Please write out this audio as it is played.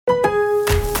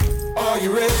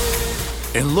you ready?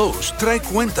 En Lowe's, trae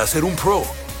cuenta ser un pro.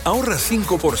 Ahorra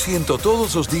 5%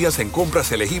 todos los días en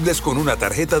compras elegibles con una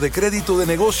tarjeta de crédito de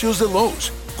negocios de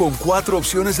Lowe's. Con 4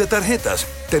 opciones de tarjetas,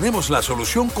 tenemos la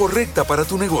solución correcta para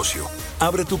tu negocio.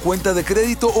 Abre tu cuenta de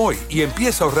crédito hoy y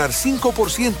empieza a ahorrar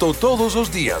 5% todos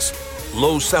los días.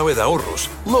 Lowe's sabe de ahorros.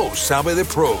 Lowe's sabe de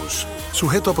pros.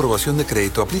 Sujeto a aprobación de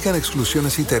crédito, aplican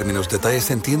exclusiones y términos. Detalles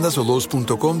en tiendas o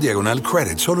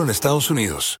lowes.com/credit. Solo en Estados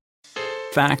Unidos.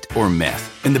 Fact or myth?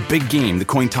 In the big game, the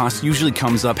coin toss usually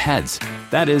comes up heads.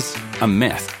 That is, a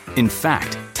myth. In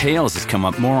fact, tails has come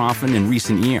up more often in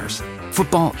recent years.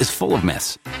 Football is full of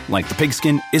myths, like the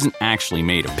pigskin isn't actually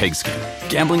made of pigskin.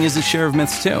 Gambling is a share of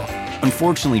myths too.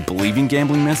 Unfortunately, believing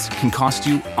gambling myths can cost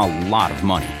you a lot of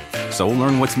money. So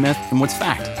learn what's myth and what's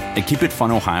fact at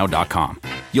keepitfunohio.com.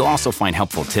 You'll also find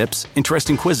helpful tips,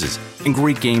 interesting quizzes, and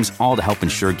great games, all to help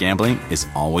ensure gambling is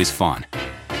always fun.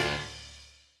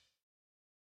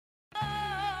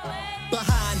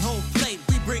 Behind home plate,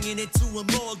 we bringing it to them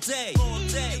all day. You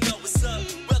know what's up?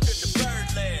 Welcome to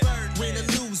Birdland. Win or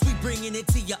lose, we bringing it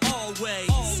to you always.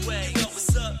 You know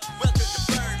what's up? Welcome to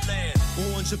Birdland.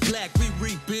 Orange or black, we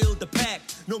rebuild the pack.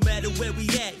 No matter where we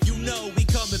at, you know we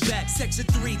coming back. Section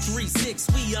 336,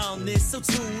 we on this, so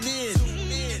tune in.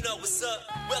 You know what's up?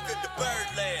 Welcome to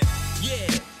Birdland. Yeah,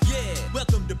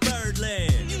 welcome to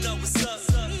Birdland. You know what's up?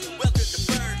 Welcome to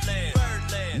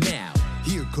Birdland. Now,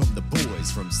 here come the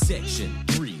boys from Section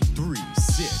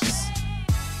 336.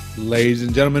 Ladies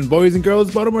and gentlemen, boys and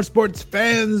girls, Baltimore sports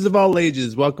fans of all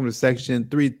ages, welcome to Section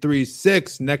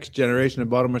 336, next generation of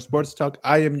Baltimore sports talk.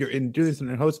 I am your introducer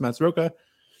and host, Matt Soroka.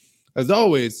 As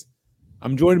always,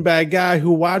 I'm joined by a guy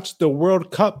who watched the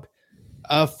World Cup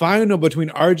final between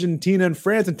Argentina and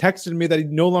France and texted me that he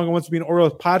no longer wants to be an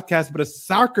Orioles podcast, but a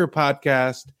soccer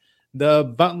podcast, the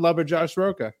button lover, Josh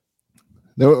Soroka.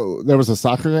 There was a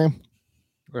soccer game?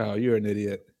 Oh, you're an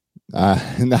idiot.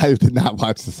 And I did not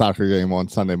watch the soccer game on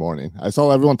Sunday morning. I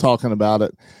saw everyone talking about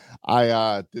it.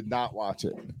 I did not watch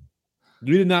it.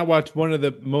 You did not watch one of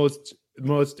the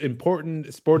most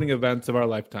important sporting events of our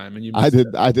lifetime, and you I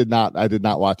did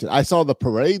not watch it. I saw the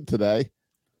parade today.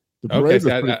 The parade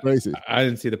was pretty crazy. I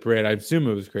didn't see the parade. I assume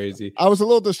it was crazy. I was a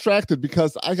little distracted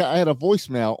because I had a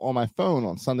voicemail on my phone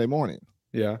on Sunday morning.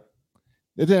 Yeah.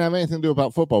 It didn't have anything to do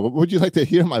about football. But would you like to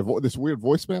hear this weird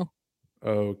voicemail?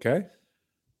 Okay.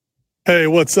 Hey,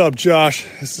 what's up, Josh?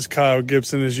 This is Kyle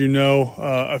Gibson, as you know,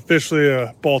 officially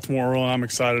a Baltimore Oriole. I'm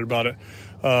excited about it.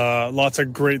 Lots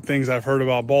of great things I've heard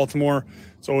about Baltimore.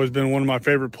 It's always been one of my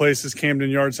favorite places.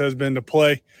 Camden Yards has been to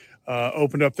play.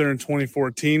 Opened up there in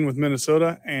 2014 with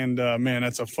Minnesota, and man,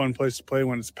 that's a fun place to play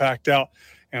when it's packed out,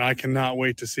 and I cannot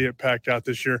wait to see it packed out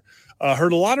this year.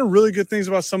 Heard a lot of really good things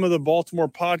about some of the Baltimore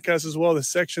podcasts as well. The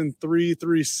Section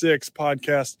 336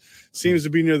 podcast seems to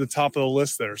be near the top of the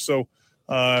list there, so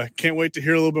can't wait to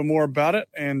hear a little bit more about it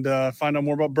and find out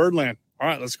more about Birdland. All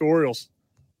right, let's go Orioles.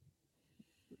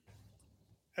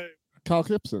 Hey, Kyle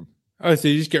Gibson. Oh, so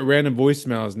you just get random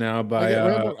voicemails now by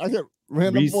I get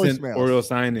random recent voicemails. Oriole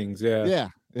signings.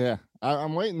 Yeah.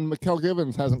 I'm waiting. Mikel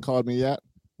Givens hasn't called me yet.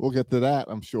 We'll get to that,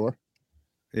 I'm sure.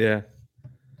 Yeah.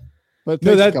 But it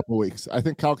takes a couple of weeks. I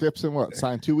think Kyle Gibson,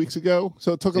 signed 2 weeks ago?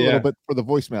 So it took a little bit for the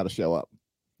voicemail to show up.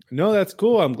 No, that's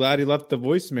cool. I'm glad he left the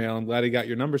voicemail. I'm glad he got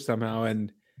your number somehow.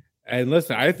 And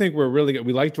listen, I think we're really good.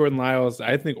 We like Jordan Lyles.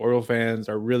 I think Oriole fans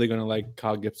are really going to like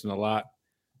Kyle Gibson a lot.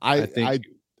 I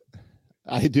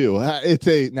do.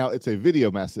 It's a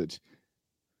video message.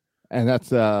 And that's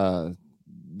that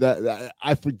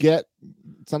I forget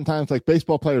sometimes, like,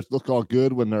 baseball players look all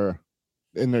good when they're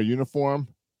in their uniform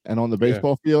and on the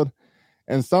baseball field.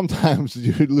 And sometimes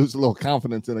you lose a little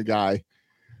confidence in a guy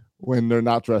when they're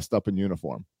not dressed up in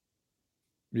uniform.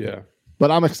 Yeah.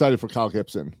 But I'm excited for Kyle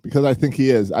Gibson because I think he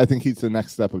is. I think he's the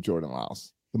next step of Jordan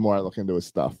Lyles, the more I look into his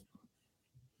stuff.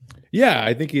 Yeah,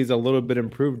 I think he's a little bit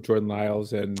improved, Jordan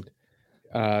Lyles. And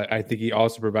I think he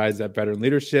also provides that veteran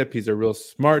leadership. He's a real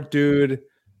smart dude.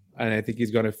 And I think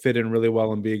he's going to fit in really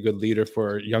well and be a good leader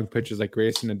for young pitchers like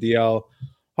Grayson and DL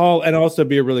Hall, and also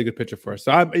be a really good pitcher for us.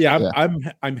 So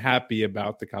I'm happy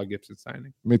about the Kyle Gibson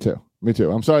signing. Me too.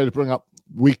 I'm sorry to bring up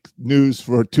weak news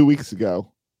for 2 weeks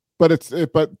ago, but he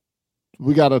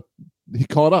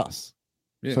called us.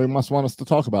 Yeah. So he must want us to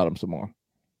talk about him some more.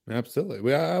 Absolutely.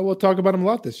 We'll talk about him a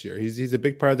lot this year. He's a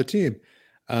big part of the team.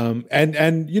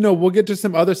 And we'll get to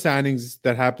some other signings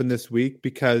that happened this week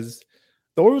because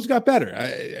the Orioles got better.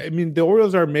 I mean, the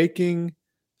Orioles are making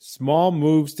small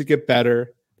moves to get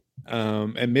better,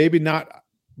 and maybe not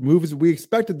moves we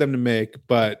expected them to make,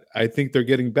 but I think they're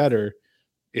getting better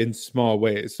in small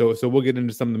ways. So we'll get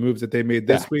into some of the moves that they made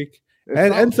this week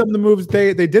And some of the moves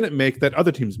they didn't make that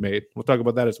other teams made. We'll talk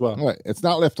about that as well. Right. It's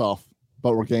not liftoff,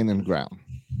 but we're gaining ground.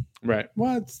 Right.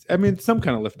 Well, it's some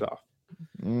kind of liftoff,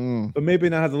 but maybe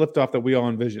not have the liftoff that we all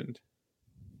envisioned.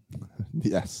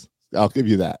 Yes, I'll give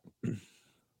you that.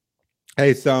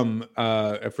 Hey, if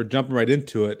we're jumping right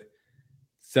into it,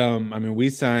 we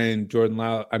signed Jordan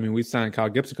Lyle. We signed Kyle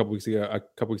Gibson a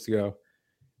couple weeks ago.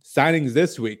 Signings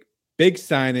this week, big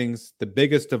signings. The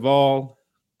biggest of all,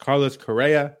 Carlos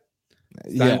Correa.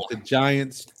 Signed with the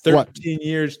Giants, 13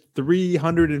 years,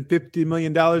 $350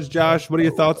 million. Josh, what are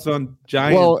your thoughts on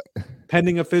Giants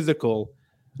pending a physical?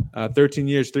 13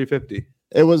 years, $350.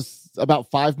 It was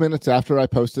about 5 minutes after I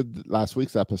posted last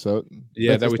week's episode.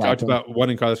 Yeah, that we talked about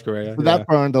wanting Carlos Correa. So that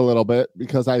burned a little bit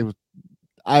because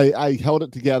I held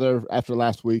it together after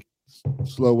last week's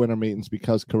slow winter meetings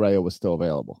because Correa was still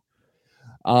available.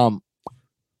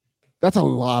 That's a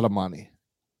lot of money.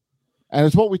 And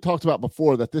it's what we talked about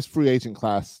before, that this free agent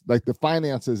class, like the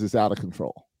finances, is out of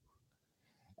control.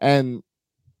 And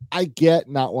I get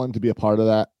not wanting to be a part of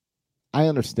that. I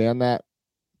understand that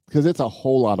because it's a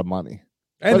whole lot of money.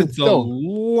 And it's a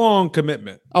long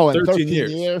commitment. Oh, and 13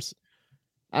 years.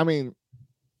 I mean,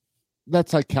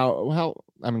 that's like Cal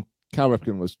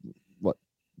Ripken was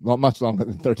much longer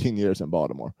than 13 years in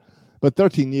Baltimore. But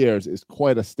 13 years is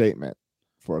quite a statement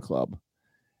for a club.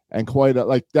 And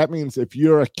that means if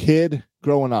you're a kid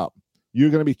growing up, you're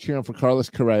going to be cheering for Carlos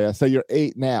Correa. Say you're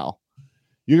 8 now,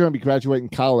 you're going to be graduating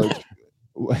college,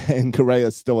 and Correa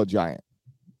is still a Giant.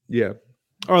 Yeah,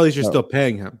 or at least you're still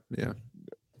paying him. Yeah.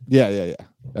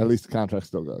 At least the contract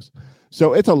still goes.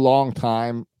 So it's a long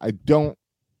time.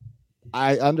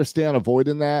 I understand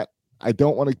avoiding that. I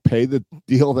don't want to pay the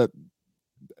deal that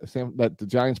the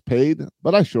Giants paid,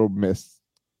 but I sure miss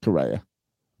Correa.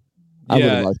 I would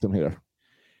have liked him here.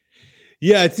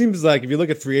 Yeah, it seems like if you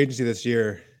look at free agency this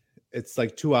year, it's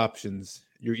like two options.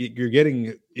 You're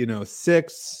getting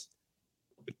 6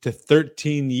 to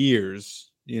 13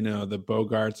 years, the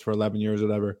Bogarts for 11 years, or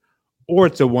whatever, or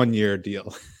it's a 1-year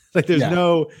deal. Like there's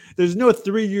no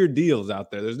 3-year deals out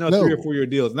there. There's no 3 or 4-year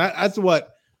deals, and that's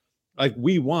what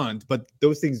we want. But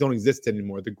those things don't exist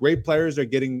anymore. The great players are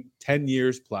getting 10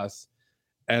 years plus,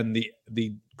 and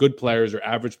the good players or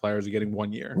average players are getting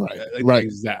 1 year. Right.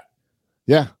 Is that.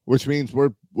 Yeah, which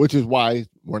is why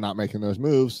we're not making those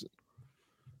moves,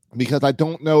 because I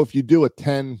don't know if you do a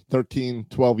 10, 13,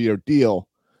 12-year deal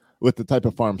with the type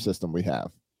of farm system we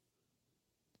have.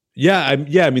 Yeah,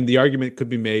 the argument could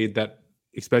be made that,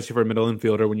 especially for a middle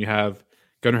infielder, when you have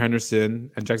Gunnar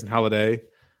Henderson and Jackson Holliday,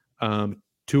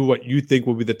 two what you think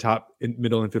will be the top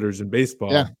middle infielders in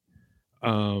baseball,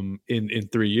 in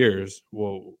 3 years.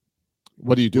 Well,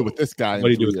 what do you do with this guy? What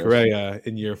do you do with Correa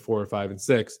in year 4, 5, and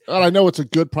 6? Well, I know it's a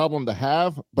good problem to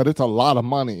have, but it's a lot of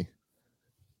money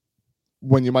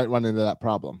when you might run into that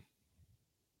problem.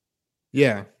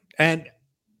 Yeah. And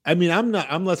I'm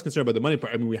less concerned about the money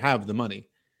part. We have the money.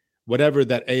 Whatever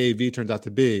that AAV turns out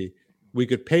to be, we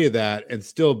could pay that and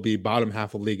still be bottom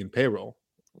half of league in payroll.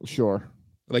 Sure.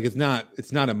 Like it's not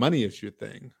a money issue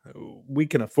thing. We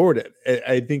can afford it.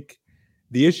 I think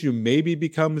the issue maybe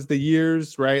becomes the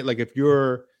years, right? Like if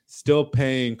you're still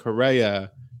paying Correa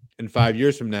in 5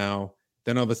 years from now,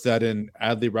 then all of a sudden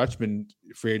Adley Rutschman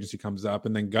free agency comes up,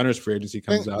 and then Gunner's free agency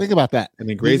comes up. Think about that. And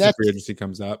then Grace's free agency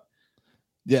comes up.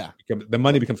 Yeah. The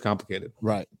money becomes complicated.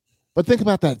 Right. But think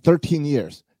about that. 13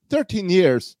 years. 13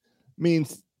 years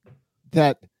means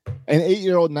that an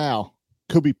 8-year-old now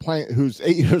could be playing, who's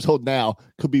 8 years old now,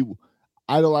 could be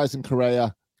idolizing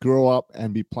Correa, grow up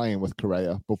and be playing with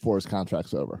Correa before his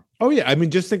contract's over. Oh, yeah.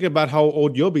 Just think about how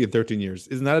old you'll be in 13 years.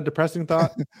 Isn't that a depressing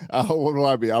thought? What will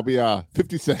I be? I'll be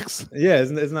 56. Yeah.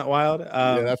 Isn't that wild?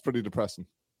 Yeah, that's pretty depressing.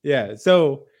 Yeah.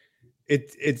 So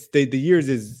it's the years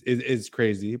is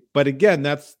crazy. But again,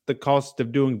 that's the cost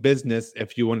of doing business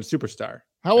if you want a superstar.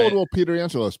 How old will Peter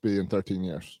Angelos be in 13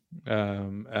 years?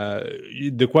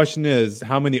 The question is,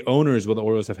 how many owners will the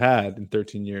Orioles have had in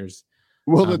 13 years?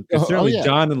 Well, certainly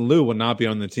John and Lou will not be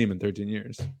on the team in 13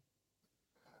 years.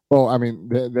 Well,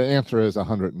 the answer is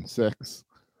 106.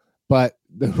 But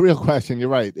the real question, you're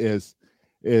right, is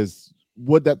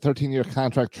would that 13-year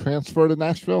contract transfer to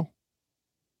Nashville?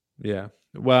 Yeah.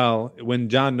 Well, when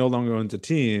John no longer owns a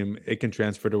team, it can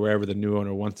transfer to wherever the new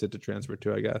owner wants it to transfer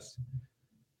to, I guess.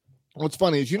 What's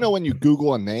funny is, when you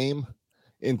Google a name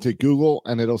into Google,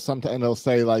 and it'll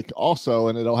say like also,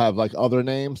 and it'll have like other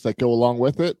names that go along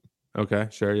with it. Okay,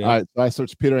 sure, yeah. All right, so I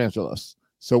searched Peter Angelos.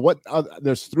 So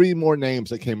there's 3 more names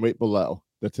that came right below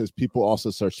that says people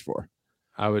also searched for.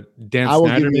 Dan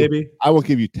Snyder, maybe? I will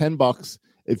give you $10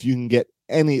 if you can get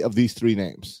any of these 3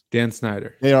 names. Dan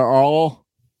Snyder. They are all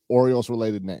Orioles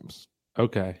related names.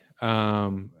 Okay.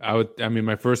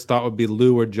 My first thought would be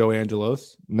Lou or Joe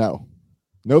Angelos. No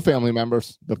family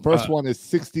members. The first one is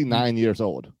 69 years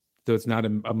old. So it's not a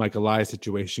Mike Elias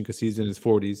situation because he's in his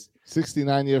 40s.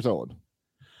 69 years old.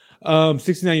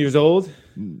 69 years old.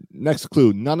 Next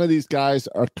clue. None of these guys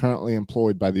are currently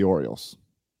employed by the Orioles.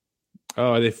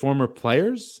 Oh, are they former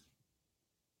players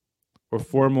or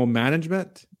formal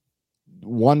management?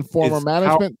 One former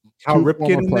management. Cal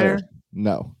Ripken in there?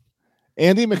 No.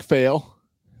 Andy McPhail,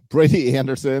 Brady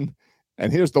Anderson,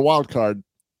 and here's the wild card,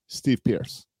 Steve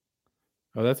Pearce.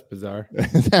 Oh, that's bizarre.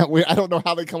 I don't know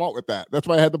how they come up with that. That's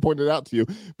why I had to point it out to you,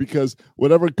 because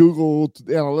whatever Google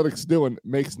Analytics doing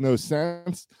makes no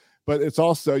sense. But it's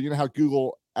also, you know how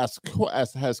Google has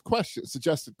questions,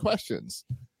 suggested questions.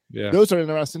 Yeah, those are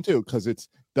interesting too, because it's,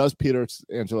 does Peter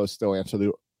Angelos still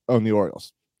own the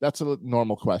Orioles? That's a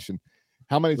normal question.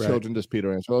 How many children does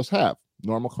Peter Angelos have?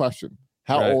 Normal question.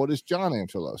 How old is John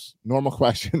Angelos? Normal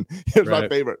question. Here's my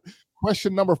favorite.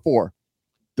 Question number 4.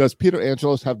 Does Peter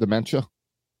Angelos have dementia?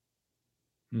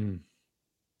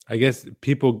 I guess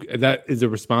that is a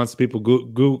response to people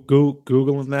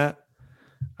Googling that.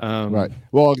 Right.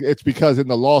 Well, it's because in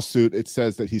the lawsuit, it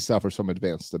says that he suffers from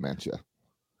advanced dementia.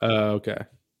 Okay.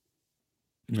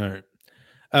 All right.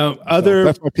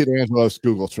 That's my Peter Angelos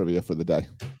Google trivia for the day.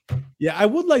 Yeah, I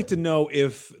would like to know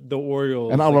if the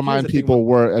Orioles. And I'll remind people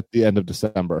we're at the end of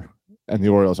December and the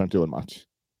Orioles aren't doing much.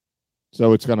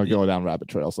 So it's going to go down rabbit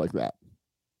trails like that.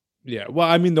 Yeah. Well,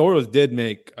 I mean, the Orioles did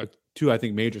make 2, I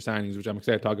think, major signings, which I'm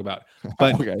excited to talk about.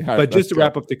 But, but just to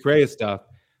wrap up the Correa stuff,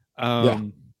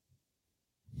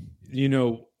 you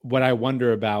know, what I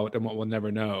wonder about and what we'll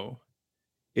never know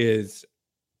is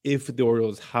if the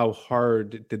Orioles, how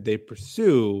hard did they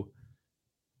pursue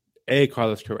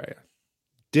Carlos Correa?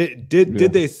 Did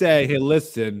they say, hey,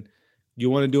 listen, you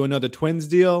want to do another Twins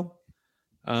deal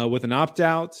with an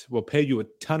opt-out? We'll pay you a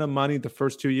ton of money the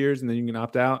first 2 years, and then you can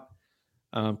opt out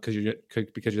because you're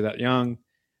that young.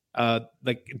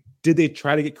 Did they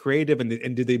try to get creative, and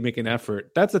did they make an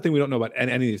effort? That's the thing we don't know about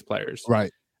any of these players.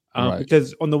 Right.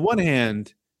 Because on the one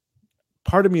hand,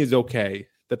 part of me is okay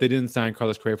that they didn't sign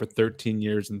Carlos Correa for 13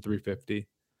 years and $350.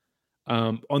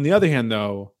 On the other hand,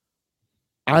 though,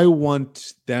 I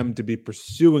want them to be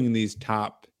pursuing these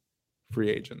top free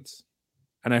agents.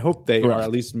 And I hope they are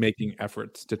at least making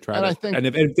efforts to try and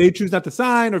if they choose not to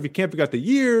sign, or if you can't figure out the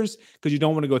years because you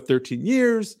don't want to go 13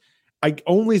 years,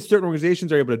 only certain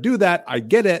organizations are able to do that. I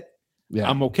get it. Yeah.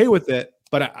 I'm okay with it,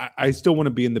 but I still want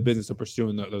to be in the business of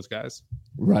pursuing those guys.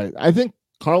 Right. I think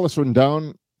Carlos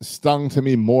Rendon stung to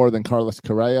me more than Carlos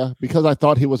Correa because I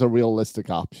thought he was a realistic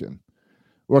option.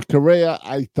 Where Correa,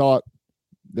 I thought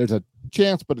there's a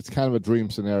chance, but it's kind of a dream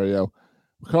scenario.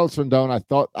 Carlos Rendon, I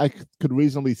thought I could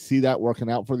reasonably see that working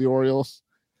out for the Orioles.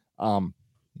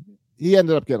 He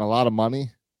ended up getting a lot of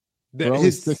money for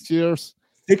only 6 years.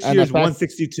 6 years,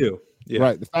 162. Yeah.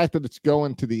 Right. The fact that it's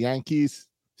going to the Yankees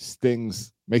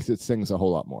makes it stings a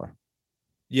whole lot more.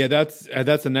 Yeah, that's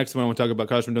the next one I want to talk about.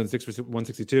 Carlos Rendon 6 for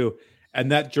 162,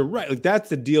 and that you're right. Like that's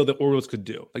the deal the Orioles could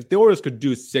do. Like the Orioles could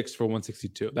do 6 for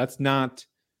 162. That's not,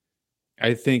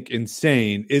 I think,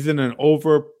 insane. Isn't an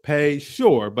overpay?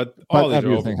 Sure, but all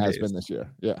everything has been this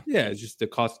year. Yeah, yeah. It's just the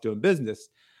cost of doing business.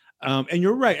 And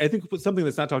you're right. I think something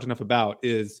that's not talked enough about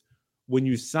is when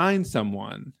you sign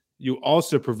someone, you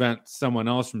also prevent someone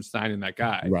else from signing that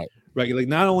guy. Right. Right. Like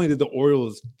not only did the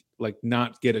Orioles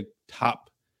not get a top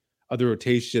of the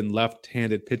rotation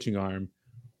left-handed pitching arm,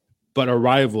 but a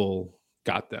rival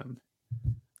got them.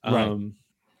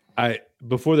 Right.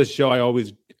 Before the show, I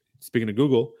always, speaking of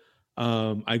Google,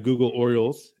 I Google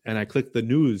Orioles and I click the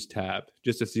news tab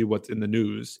just to see what's in the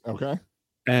news. Okay.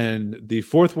 And the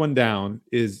fourth one down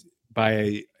is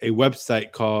by a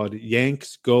website called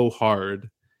Yanks Go Hard.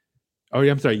 Oh,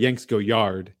 I'm sorry, Yanks Go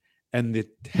Yard. And the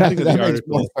heading of the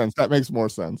article. That makes more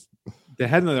sense. The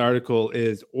heading of the article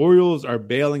is Orioles are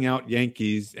bailing out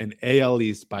Yankees and AL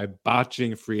East by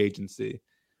botching free agency.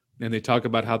 And they talk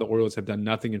about how the Orioles have done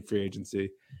nothing in free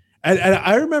agency. And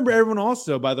I remember everyone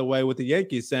also, by the way, with the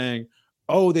Yankees saying,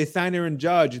 oh, they signed Aaron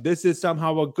Judge. This is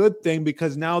somehow a good thing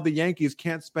because now the Yankees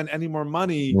can't spend any more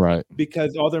money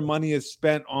because all their money is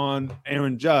spent on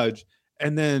Aaron Judge.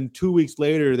 And then 2 weeks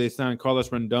later, they signed Carlos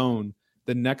Rendon,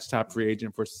 the next top free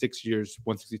agent, for 6 years,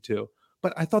 162.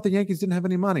 But I thought the Yankees didn't have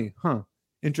any money. Huh.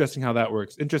 Interesting how that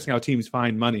works. Interesting how teams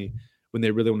find money when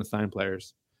they really want to sign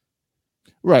players.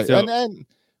 Right. So, and then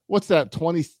what's that,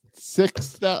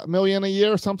 26 million a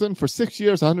year or something? For 6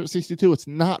 years, 162. It's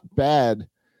not bad.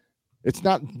 It's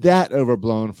not that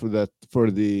overblown for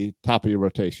the top of your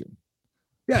rotation.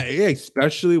 Yeah,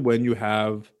 especially when you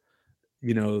have,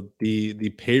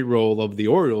 the payroll of the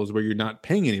Orioles where you're not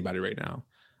paying anybody right now.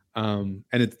 And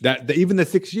it's even the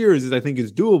 6 years is, I think,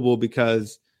 is doable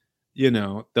because,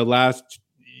 the last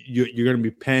you're going to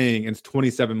be paying, and it's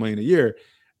 $27 million a year.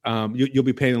 You'll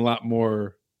be paying a lot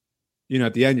more.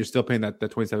 At the end, you're still paying that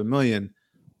 $27 million,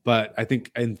 but I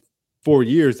think in 4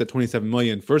 years, that $27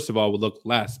 million, first of all, will look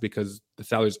less because the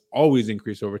salaries always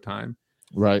increase over time.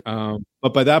 Right.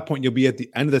 But by that point, you'll be at the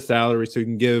end of the salary, so you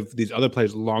can give these other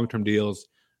players long-term deals,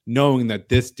 knowing that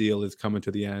this deal is coming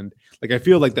to the end. Like, I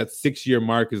feel like that 6-year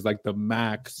mark is like the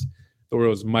max the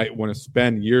Orioles might want to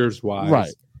spend years-wise.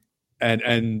 Right.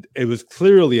 And it was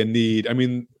clearly a need. I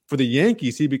mean, for the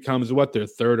Yankees, he becomes their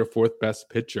third or fourth best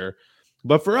pitcher.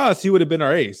 But for us, he would have been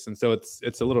our ace. And so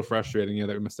it's a little frustrating, that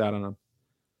we missed out on him.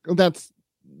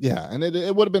 And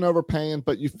it would have been overpaying,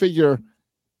 but you figure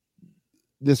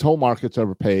this whole market's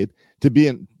overpaid.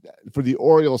 For the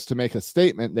Orioles to make a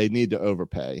statement, they need to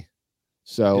overpay.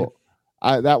 So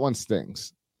that one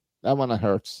stings. That one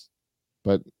hurts,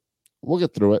 but we'll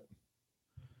get through it.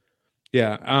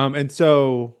 Yeah. And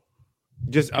so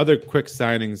just other quick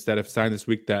signings that have signed this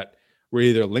week that were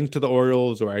either linked to the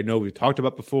Orioles or I know we've talked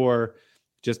about before,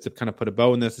 just to kind of put a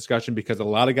bow in this discussion, because a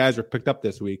lot of guys were picked up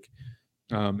this week.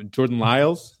 Jordan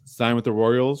Lyles signed with the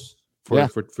Royals for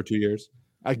 2 years.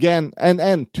 Again,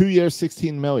 and 2 years,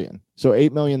 $16 million. So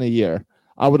 $8 million a year.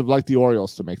 I would have liked the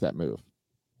Orioles to make that move.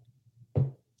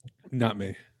 Not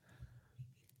me.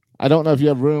 I don't know if you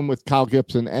have room with Kyle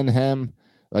Gibson and him.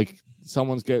 Like,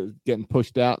 someone's getting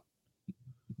pushed out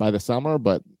by the summer,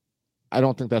 but I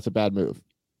don't think that's a bad move.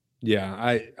 Yeah,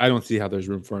 I don't see how there's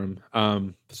room for him.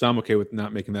 So I'm okay with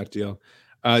not making that deal.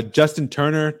 Justin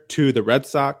Turner to the Red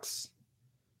Sox.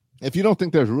 If you don't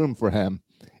think there's room for him,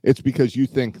 it's because you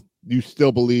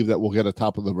still believe that we'll get a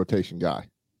top of the rotation guy.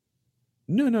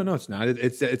 No, it's not.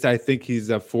 It's I think he's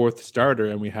a fourth starter,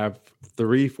 and we have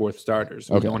 3 fourth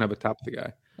starters. We don't have a top of the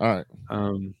guy. All right.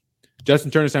 Justin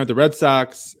Turner signed with the Red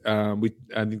Sox. I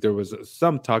think there was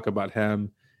some talk about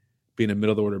him being a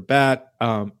middle of the order bat.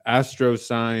 Astros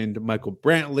signed Michael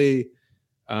Brantley,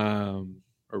 or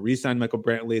re-signed Michael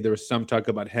Brantley. There was some talk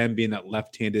about him being that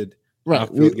left-handed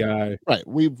outfield guy. Right.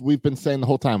 We've been saying the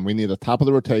whole time we need a top of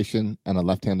the rotation and a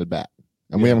left-handed bat,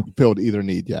 and we haven't filled either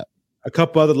need yet. A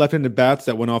couple other left-handed bats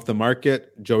that went off the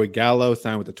market. Joey Gallo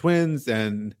signed with the Twins,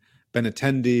 and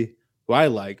Benintendi, who I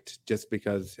liked just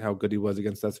because how good he was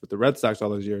against us with the Red Sox all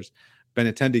those years.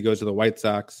 Benintendi goes to the White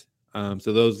Sox.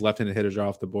 So those left-handed hitters are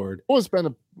off the board. What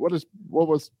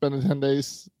was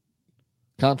Benintendi's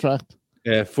contract?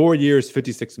 4 years,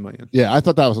 $56 million. Yeah, I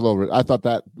thought that was I thought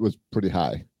that was pretty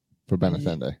high for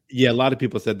Benintendi. Yeah, a lot of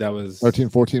people said that was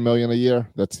 13-14 million a year.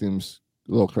 That seems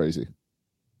a little crazy.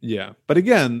 Yeah, but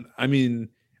again, I mean,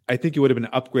 I think it would have been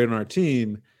an upgrade on our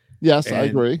team. Yes, I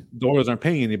agree. The Orioles aren't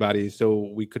paying anybody,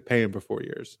 so we could pay him for 4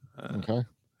 years. Okay,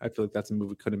 I feel like that's a move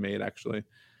we could have made actually.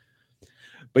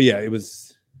 But yeah, it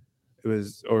was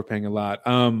overpaying a lot.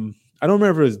 I don't remember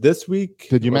if it was this week.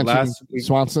 Did you mention last week?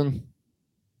 Swanson?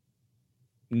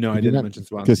 No, I didn't mention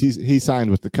Swanson because he signed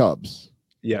with the Cubs.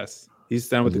 Yes, he's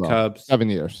signed with the Cubs. 7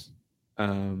 years.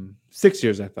 6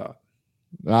 years, I thought.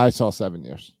 I saw 7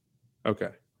 years. Okay.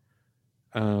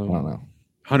 I don't know.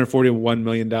 $141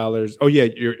 million. Oh yeah,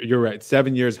 you're right.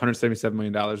 7 years, $177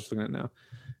 million. Just looking at it now.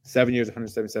 7 years,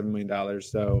 $177 million.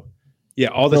 So yeah,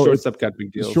 all the shortstops got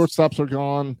big deals. Shortstops are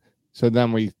gone. So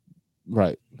then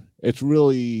it's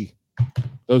really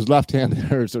those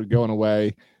left-handers are going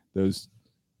away. It's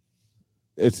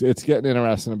getting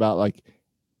interesting about, like,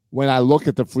 when I look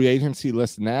at the free agency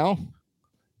list now,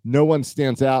 no one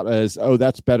stands out as, oh,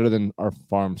 that's better than our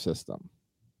farm system.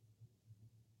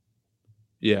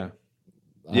 Yeah.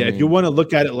 I mean, if you want to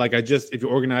look at it if you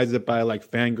organize it by like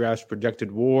Fangraphs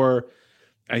projected WAR,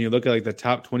 and you look at like the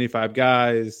top 25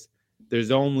 guys, there's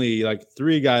only like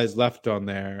 3 guys left on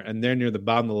there, and they're near the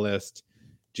bottom of the list.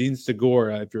 Gene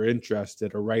Segura, if you're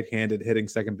interested, a right-handed hitting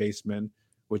second baseman,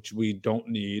 which we don't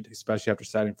need, especially after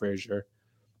signing Frazier.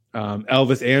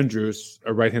 Elvis Andrus,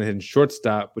 a right-handed hitting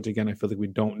shortstop, which again I feel like we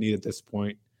don't need at this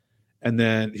point. And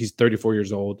then he's 34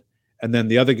 years old. And then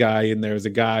the other guy in there is a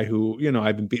guy who,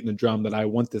 I've been beating the drum that I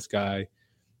want this guy,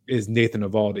 is Nathan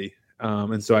Eovaldi.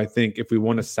 And so I think if we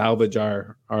want to salvage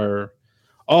our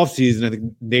offseason, I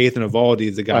think Nathan Eovaldi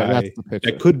is a guy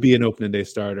that could be an opening day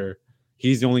starter.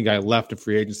 He's the only guy left in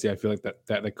free agency. I feel like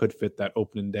that could fit that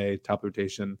opening day top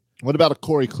rotation. What about a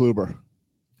Corey Kluber?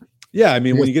 Yeah, I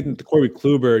mean, when you get into Corey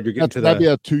Kluber, you're getting that'd be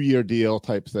a 2-year deal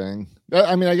type thing.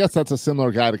 I mean, I guess that's a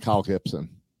similar guy to Kyle Gibson.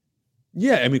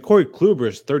 Yeah, I mean, Corey Kluber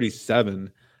is 37.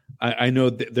 I know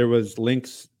there was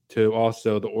links to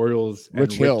also the Orioles and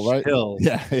Rich Hill, right? Hill.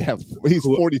 Yeah. He's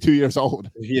 42 years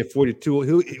old. Yeah,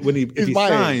 42. If he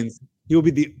signs, he will be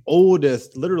the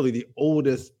oldest, literally the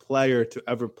oldest player to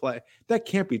ever play. That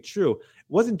can't be true.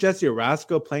 Wasn't Jesse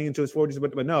Orasco playing into his 40s?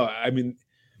 But no, I mean,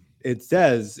 it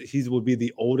says he will be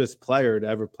the oldest player to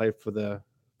ever play for the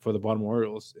Baltimore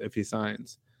Orioles if he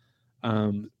signs.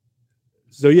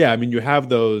 So yeah, I mean, you have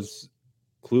those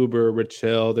Kluber, Rich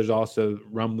Hill. There's also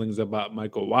rumblings about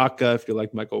Michael Wacha, if you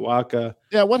like Michael Wacha.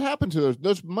 Yeah, what happened to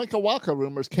those Michael Wacha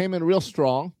rumors came in real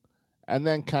strong and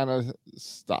then kind of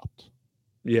stopped.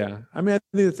 Yeah, I mean, I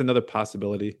think it's another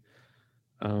possibility.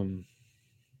 So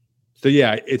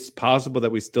yeah, it's possible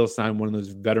that we still sign one of those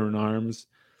veteran arms,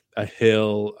 a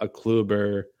Hill, a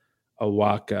Kluber, a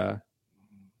Wacha.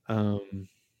 Dylan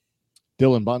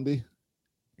Bundy.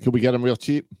 Could we get him real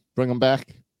cheap? Bring him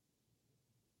back?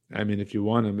 I mean, if you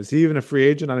want him. Is he even a free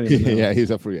agent? I don't even know. Yeah, he's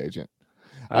a free agent.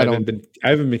 I haven't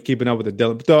been keeping up with the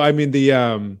Dylan. Though I mean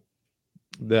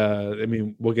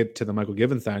we'll get to the Michael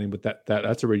Givens signing, but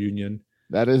that's a reunion.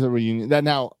 That is a reunion.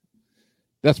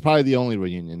 That's probably the only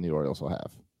reunion the Orioles will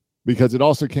have. Because it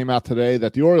also came out today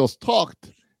that the Orioles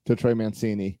talked to Trey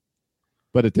Mancini,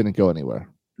 but it didn't go anywhere.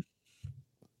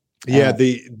 Yeah,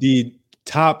 the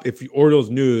top, if the Orioles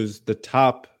news, the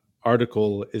top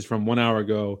article is from 1 hour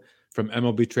ago from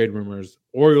MLB Trade Rumors.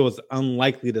 Orioles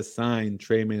unlikely to sign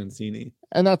Trey Mancini.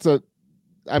 And the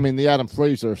Adam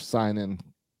Frazier signing,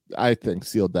 I think,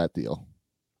 sealed that deal.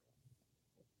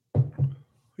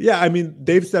 Yeah, I mean,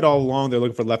 they've said all along they're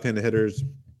looking for left-handed hitters.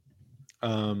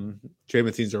 Trey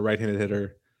Mancini's a right-handed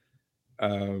hitter.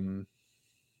 I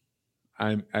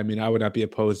would not be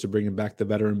opposed to bringing back the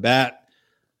veteran bat.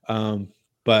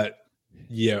 But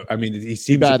yeah, I mean, he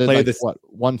seems to play this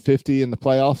 150 in the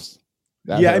playoffs.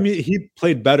 I mean, he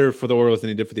played better for the Orioles than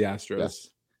he did for the Astros.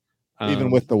 Yeah. Even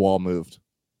with the wall moved.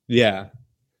 Yeah.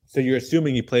 So you're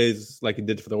assuming he plays like he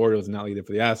did for the Orioles and not like he did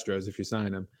for the Astros if you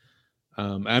sign him.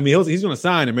 I mean, he's going to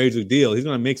sign a major league deal. He's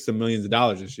going to make some millions of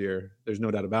dollars this year. There's no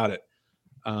doubt about it.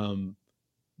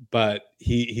 But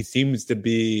he seems to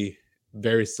be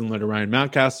very similar to Ryan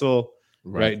Mountcastle,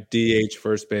 right? DH,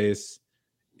 first base.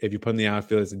 If you put him in the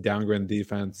outfield, it's a downgrade in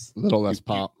defense. A little less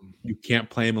pop. You can't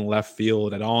play him in left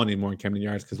field at all anymore in Camden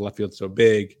Yards because left field's so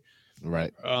big.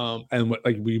 Right. And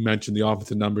like we mentioned, the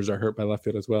offensive numbers are hurt by left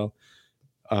field as well.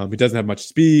 He doesn't have much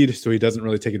speed, so he doesn't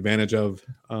really take advantage of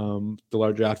the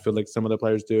larger outfield like some other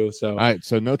players do. So, all right.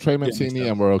 So no Trey Mancini,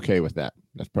 and we're okay with that.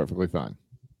 That's perfectly fine.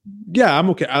 Yeah, I'm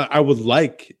okay. I would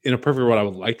like, in a perfect world, I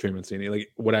would like Trey Mancini.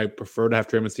 Like, would I prefer to have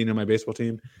Trey Mancini on my baseball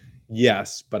team?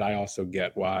 Yes, but I also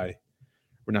get why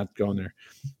we're not going there.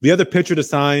 The other pitcher to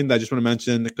sign that I just want to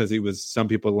mention, because some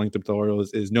people linked up to the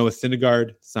Orioles, is Noah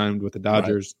Syndergaard, signed with the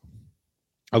Dodgers,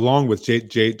 along with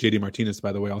JD Martinez,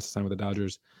 by the way, also signed with the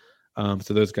Dodgers.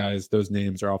 So those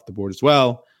names are off the board as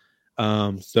well.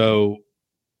 So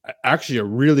actually a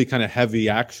really kind of heavy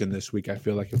action this week, I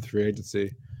feel like, of free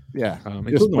agency. Yeah.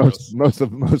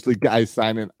 Mostly guys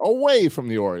signing away from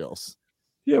the Orioles.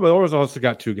 Yeah, but the Orioles also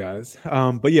got two guys.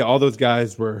 But yeah, all those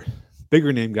guys were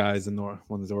bigger name guys than the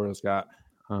ones the Orioles got.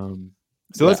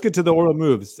 Let's get to the Oriole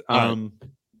moves.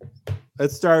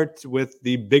 Let's start with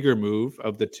the bigger move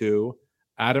of the two.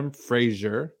 Adam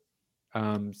Frazier,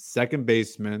 second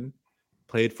baseman,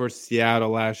 played for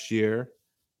Seattle last year.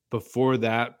 Before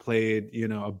that, played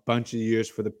a bunch of years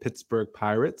for the Pittsburgh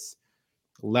Pirates.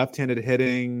 Left-handed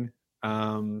hitting,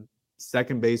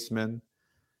 second baseman,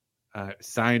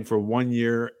 signed for 1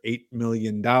 year, $8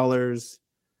 million.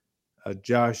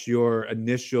 Josh, your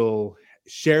initial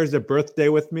shares a birthday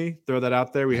with me. Throw that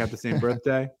out there. We have the same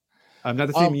birthday. Not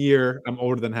the same year. I'm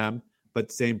older than him,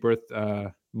 but same birth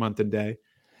month and day.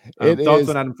 Thoughts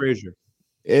on Adam Frazier?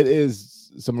 It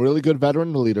is some really good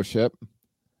veteran leadership.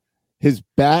 His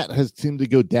bat has seemed to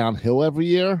go downhill every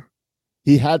year.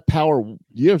 He had power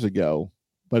years ago,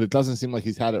 but it doesn't seem like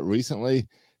he's had it recently.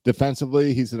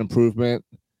 Defensively, he's an improvement,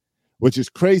 which is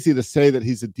crazy to say that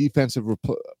he's a defensive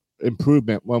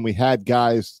improvement when we had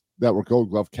guys that were Gold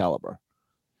Glove caliber.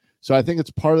 So I think it's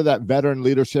part of that veteran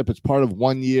leadership. It's part of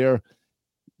 1 year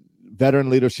veteran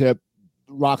leadership,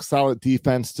 rock solid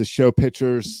defense to show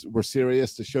pitchers we're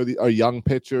serious, to show our young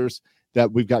pitchers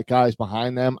that we've got guys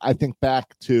behind them. I think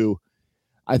back to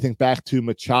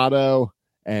Machado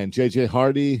and JJ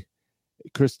Hardy,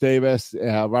 Chris Davis,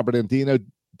 Robert Andino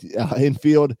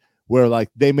infield, where like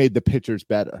they made the pitchers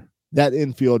better. That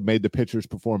infield made the pitchers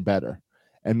perform better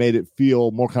and made it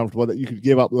feel more comfortable that you could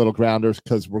give up little grounders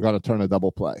because we're going to turn a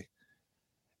double play.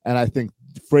 And I think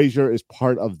Frazier is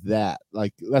part of that.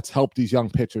 Like, let's help these young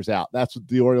pitchers out. That's what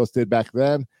the Orioles did back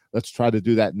then. Let's try to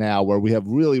do that now, where we have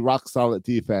really rock solid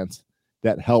defense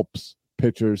that helps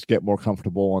pitchers get more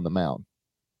comfortable on the mound.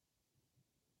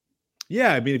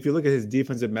 Yeah, I mean, if you look at his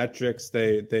defensive metrics,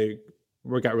 they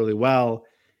work out really well.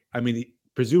 I mean,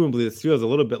 presumably this feels a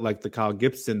little bit like the Kyle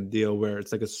Gibson deal, where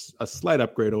it's like a slight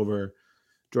upgrade over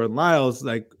Jordan Lyles.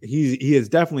 Like he is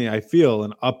definitely, I feel,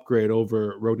 an upgrade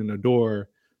over Rodon Odor,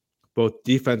 both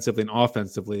defensively and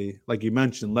offensively. Like you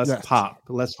mentioned, less pop,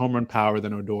 less home run power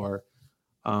than Odor,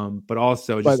 but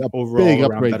also just overall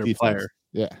around better defense. Player.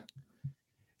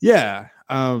 Yeah.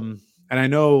 And I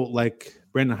know like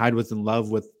Brandon Hyde was in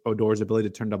love with Odor's ability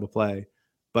to turn double play,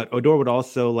 but Odor would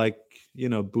also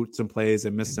boot some plays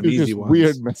and miss some easy ones.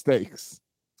 Weird mistakes.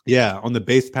 Yeah, on the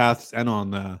base paths and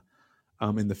on the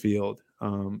in the field.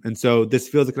 And so this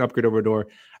feels like an upgrade over Odor.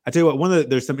 I tell you what,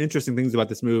 there's some interesting things about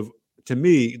this move. To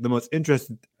me, the most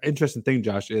interesting thing,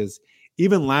 Josh, is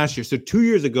even last year. So 2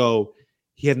 years ago,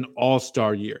 he had an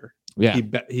all-star year. Yeah,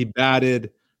 he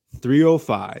batted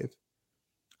 .305.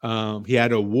 He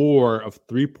had a WAR of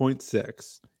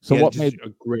 3.6. So what made a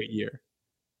great year?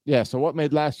 Yeah. So what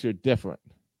made last year different?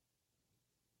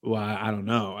 Well, I don't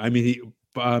know. I mean,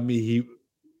 I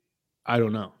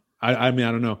don't know. I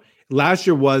don't know. Last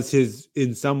year was his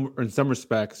in some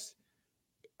respects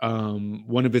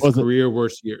one of his career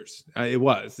worst years. It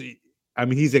was. I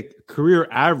mean, he's a career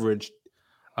average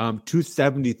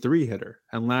 273 hitter,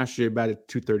 and last year he batted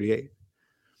 238.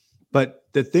 But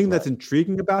the thing that's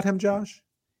intriguing about him, Josh,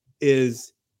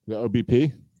 is the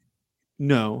OBP.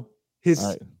 No,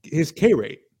 his K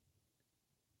rate.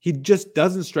 He just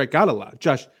doesn't strike out a lot.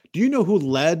 Josh, do you know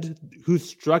who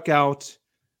struck out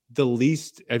the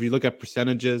least? If you look at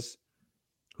percentages,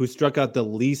 who struck out the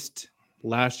least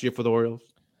last year for the Orioles?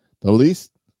 The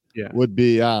least, would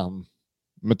be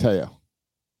Mateo.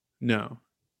 No,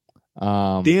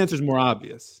 the answer is more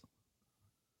obvious.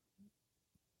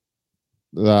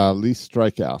 The least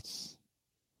strikeouts.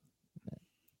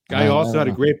 Guy who also had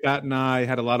a great bat and eye,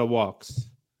 had a lot of walks.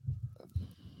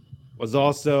 Was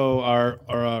also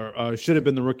our should have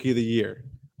been the rookie of the year.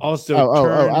 Also,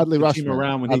 Adley Rutschman team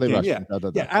around when he came.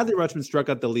 Adley Rutschman struck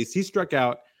out the least. He struck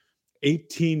out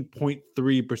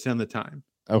 18.3% of the time.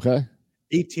 Okay,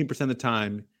 18% of the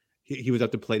time he was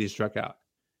up to plate. He struck out.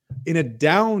 In a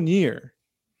down year,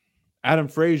 Adam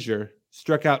Frazier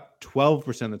struck out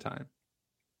 12% of the time.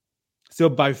 So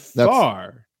by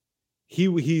far,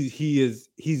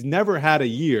 he's never had a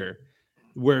year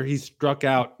where he struck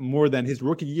out more than his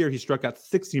rookie year. He struck out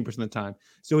 16% of the time.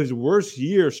 So his worst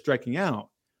year striking out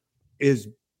is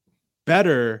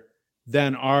better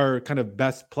than our kind of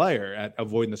best player at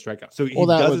avoiding the strikeout. So he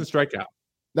doesn't strike out.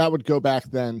 That would go back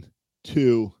then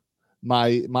to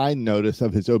my notice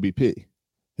of his OBP,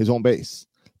 his on base,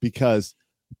 because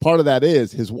part of that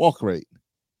is his walk rate.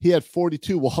 He had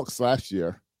 42 walks last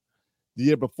year. The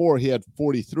year before, he had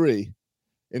 43.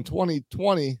 In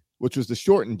 2020, which was the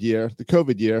shortened year, the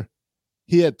COVID year,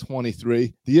 he had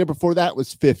 23. The year before that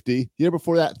was 50. The year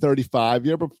before that, 35.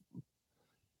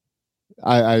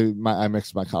 I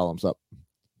mixed my columns up.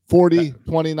 40,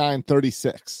 29,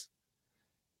 36.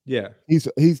 Yeah. He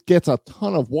gets a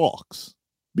ton of walks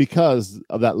because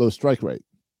of that low strike rate.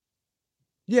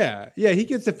 Yeah, he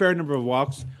gets a fair number of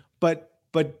walks, but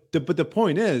the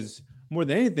point is, more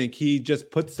than anything, he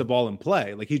just puts the ball in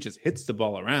play. Like he just hits the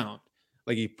ball around.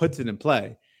 Like he puts it in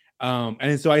play.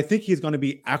 And so I think he's going to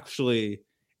be actually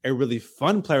a really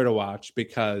fun player to watch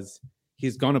because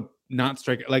he's going to not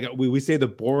strike. Like we say the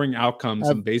boring outcomes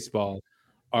in baseball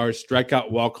are strikeout,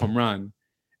 walk, home run.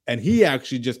 And he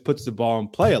actually just puts the ball in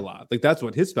play a lot. Like that's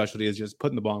what his specialty is, just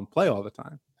putting the ball in play all the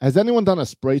time. Has anyone done a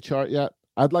spray chart yet?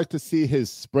 I'd like to see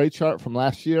his spray chart from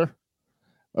last year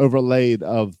overlaid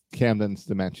of Camden's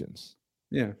dimensions.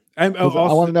 Yeah. I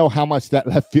want to know how much that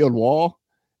left field wall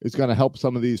is going to help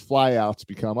some of these flyouts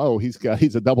become,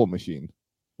 he's a double machine.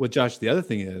 Well, Josh, the other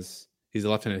thing is he's a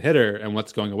left-handed hitter, and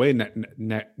what's going away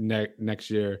next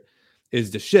year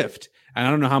is the shift. And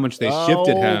I don't know how much they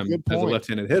shifted him as a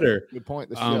left-handed hitter. Good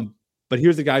point. But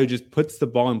here's a guy who just puts the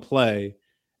ball in play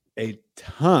a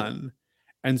ton.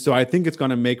 And so I think it's going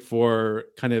to make for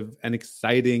kind of an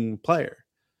exciting player.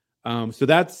 So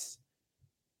that's,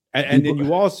 and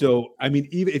you also, I mean,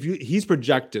 even if he's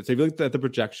projected, so if you look at the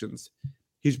projections,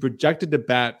 he's projected to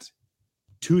bat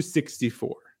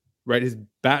 264, right? His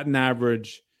batting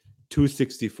average,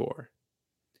 264.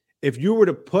 If you were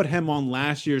to put him on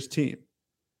last year's team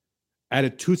at a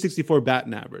 264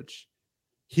 batting average,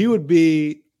 he would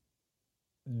be,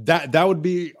 that would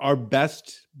be our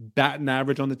best batting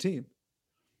average on the team.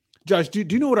 Josh, do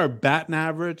you know what our batting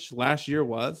average last year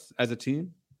was as a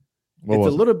team?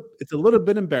 It's a little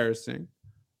bit embarrassing,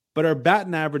 but our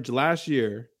batting average last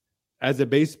year as a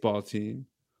baseball team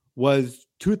was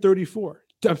 234.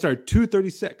 I'm sorry,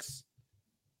 236.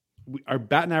 Our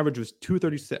batting average was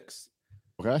 236.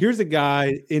 Okay. Here's a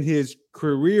guy in his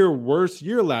career worst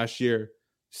year last year,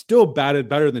 still batted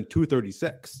better than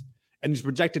 236. And he's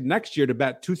projected next year to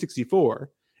bat 264.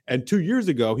 And 2 years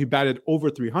ago, he batted over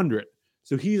 300.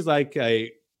 So he's like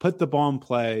a put the ball in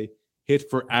play, hit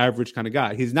for average kind of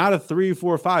guy. He's not a 3,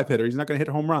 4, 5 hitter. He's not going to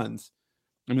hit home runs.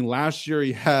 I mean, last year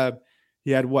he had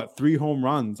what, 3 home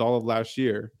runs all of last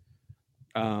year.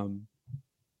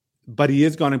 But he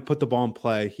is going to put the ball in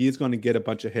play. He is going to get a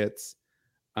bunch of hits.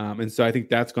 And so I think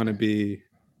that's going to be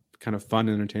kind of fun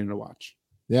and entertaining to watch.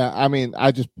 Yeah, I mean,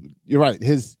 you're right.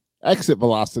 His exit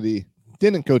velocity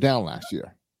didn't go down last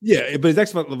year. Yeah, but his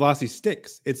exit velocity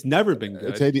stinks. It's never been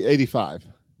good. It's 85.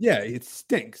 Yeah, it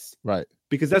stinks. Right.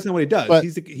 Because that's not what he does. But,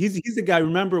 he's the guy.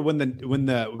 Remember when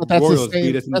the Royals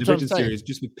beat us in the division series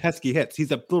just with pesky hits?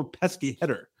 He's a little pesky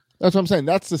hitter. That's what I'm saying.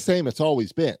 That's the same it's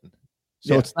always been.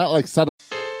 So it's not like suddenly.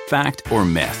 Fact or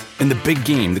myth? In the big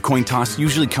game, the coin toss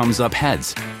usually comes up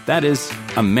heads. That is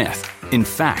a myth. In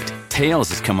fact, tails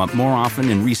has come up more often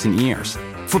in recent years.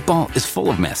 Football is full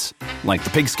of myths, like the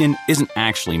pigskin isn't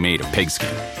actually made of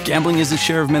pigskin. Gambling is a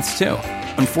share of myths too.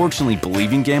 Unfortunately,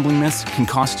 believing gambling myths can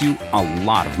cost you a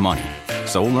lot of money.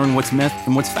 So learn what's myth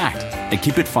and what's fact at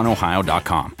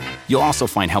KeepItFunOhio.com. You'll also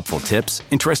find helpful tips,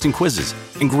 interesting quizzes,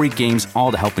 and great games,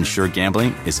 all to help ensure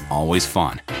gambling is always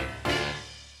fun.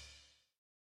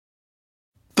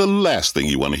 The last thing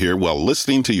you want to hear while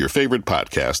listening to your favorite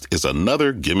podcast is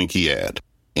another gimmicky ad.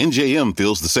 NJM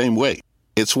feels the same way.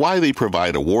 It's why they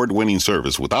provide award-winning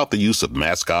service without the use of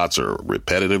mascots or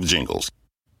repetitive jingles.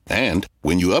 And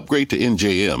when you upgrade to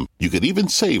NJM, you could even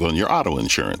save on your auto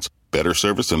insurance. Better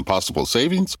service and possible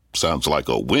savings? Sounds like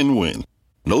a win-win.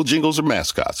 No jingles or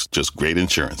mascots, just great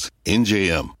insurance.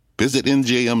 NJM. Visit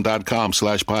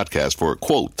njm.com/podcast for a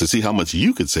quote to see how much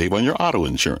you could save on your auto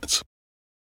insurance.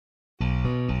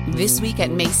 This week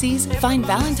at Macy's, find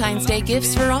Valentine's Day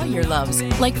gifts for all your loves,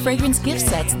 like fragrance gift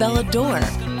sets they'll adore.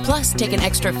 Plus, take an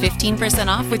extra 15%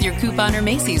 off with your coupon or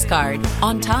Macy's card,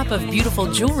 on top of beautiful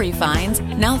jewelry finds,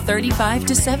 now 35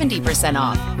 to 70%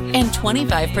 off, and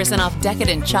 25% off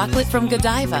decadent chocolate from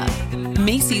Godiva.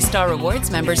 Macy's Star Rewards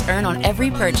members earn on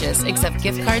every purchase except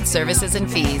gift card services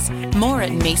and fees. More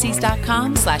at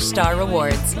Macys.com/Star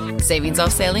Rewards. Savings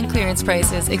off sale and clearance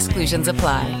prices. Exclusions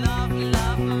apply.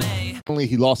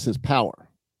 He lost his power.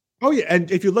 Oh, yeah. And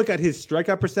if you look at his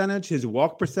strikeout percentage, his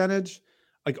walk percentage,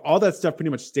 like all that stuff pretty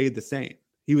much stayed the same.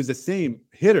 He was the same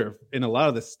hitter in a lot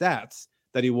of the stats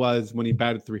that he was when he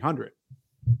batted 300.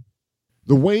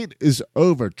 The wait is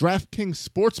over. DraftKings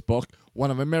Sportsbook, one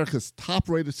of America's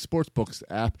top-rated sportsbooks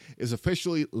app, is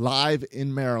officially live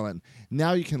in Maryland.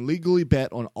 Now you can legally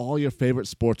bet on all your favorite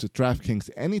sports with DraftKings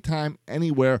anytime,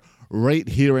 anywhere, right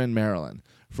here in Maryland.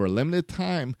 For a limited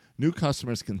time, new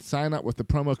customers can sign up with the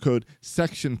promo code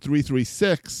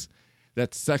SECTION336.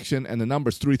 That's section and the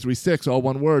numbers 336, all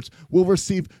one words, will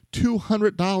receive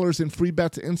 $200 in free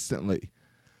bets instantly.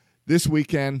 This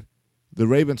weekend, the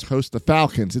Ravens host the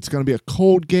Falcons. It's going to be a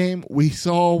cold game. We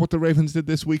saw what the Ravens did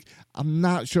this week. I'm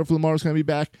not sure if Lamar's going to be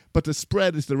back, but the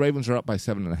spread is the Ravens are up by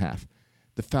 7.5.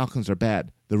 The Falcons are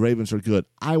bad. The Ravens are good.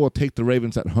 I will take the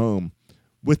Ravens at home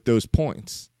with those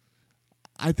points.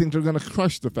 I think they're going to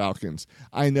crush the Falcons.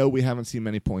 I know we haven't seen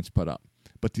many points put up,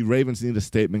 but the Ravens need a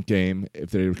statement game.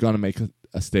 If they're going to make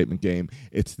a statement game,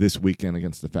 it's this weekend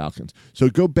against the Falcons. So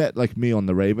go bet like me on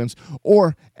the Ravens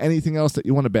or anything else that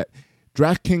you want to bet.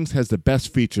 DraftKings has the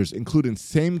best features, including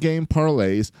same-game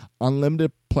parlays,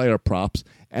 unlimited player props,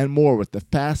 and more with the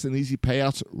fast and easy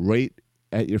payouts right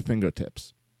at your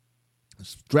fingertips.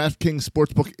 DraftKings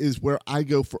Sportsbook is where I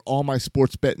go for all my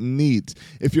sports betting needs.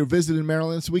 If you're visiting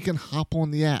Maryland this weekend, hop on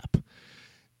the app.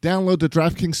 Download the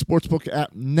DraftKings Sportsbook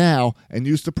app now and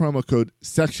use the promo code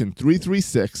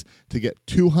SECTION336 to get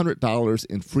 $200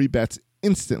 in free bets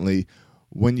instantly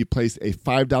when you place a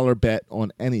 $5 bet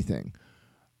on anything.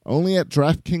 Only at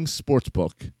DraftKings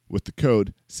Sportsbook with the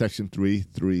code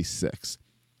SECTION336.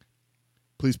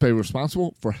 Please pay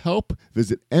responsible. For help,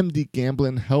 visit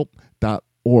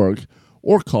mdgamblinghelp.org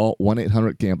or call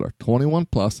 1-800-GAMBLER. 21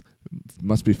 plus,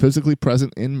 must be physically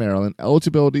present in Maryland.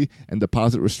 Eligibility and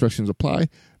deposit restrictions apply.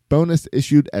 Bonus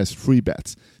issued as free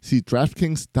bets. See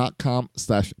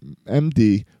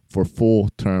DraftKings.com/MD for full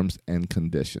terms and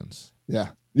conditions. Yeah,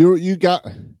 you got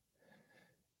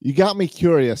me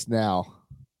curious now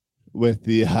with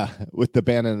the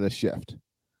banning of the shift,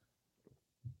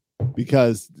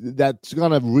 because that's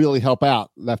going to really help out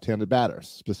left-handed batters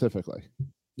specifically.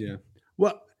 Yeah.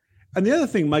 Well, and the other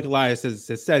thing Mike Elias has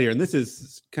said here, and this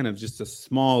is kind of just a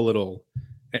small little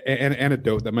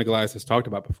anecdote that Mike Elias has talked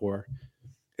about before,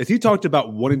 is he talked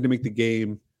about wanting to make the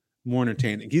game more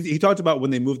entertaining. He talked about when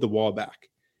they moved the wall back.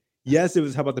 yes, it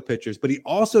was how about the pitchers, but he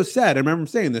also said, I remember him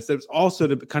saying this, it was also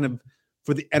to kind of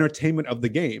for the entertainment of the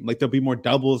game. Like there'll be more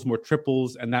doubles, more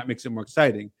triples, and that makes it more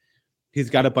exciting. He's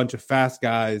got a bunch of fast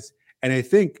guys. And I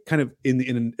think kind of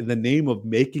in the name of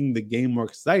making the game more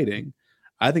exciting,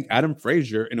 I think Adam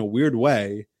Frazier, in a weird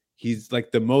way, he's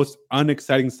like the most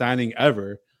unexciting signing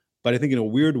ever. But I think in a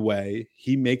weird way,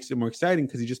 he makes it more exciting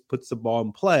because he just puts the ball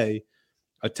in play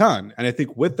a ton. And I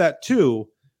think with that too,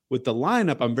 with the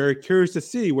lineup, I'm very curious to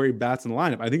see where he bats in the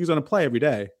lineup. I think he's going to play every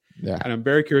day. Yeah. And I'm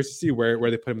very curious to see where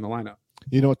they put him in the lineup.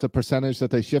 You know what the percentage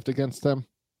that they shift against them?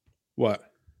 What?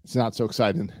 It's not so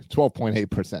exciting.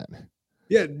 12.8%.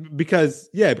 Yeah, because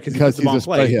he puts the ball in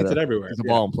play. He hits it everywhere. He's a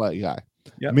ball in play guy.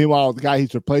 Yep. Meanwhile, the guy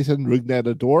he's replacing, Rougned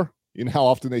Odor, you know how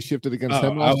often they shifted against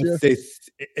him last year? I would say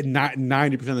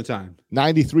 90% of the time.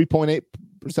 93.8%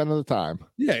 of the time.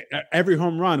 Yeah, every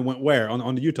home run went where?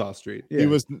 On the Utah Street. Yeah. He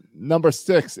was number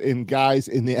 6 in guys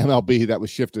in the MLB that was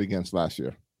shifted against last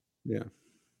year. Yeah.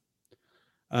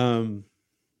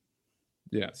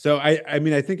 Yeah. So I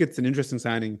mean, I think it's an interesting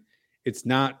signing. It's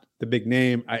not the big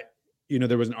name.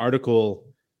 There was an article,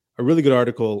 a really good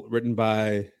article written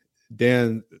by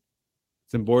Dan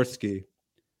Szymborski.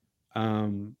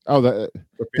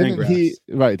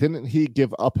 Didn't he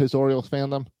give up his Orioles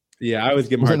fandom? Yeah, I always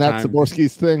give him a hard time. Wasn't that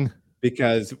Szymborski's thing?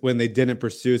 Because when they didn't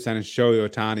pursue signing Shohei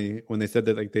Ohtani, when they said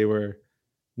that like they were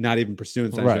not even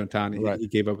pursuing signing Ohtani, he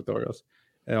gave up with the Orioles.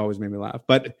 It always made me laugh.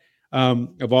 But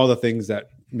of all the things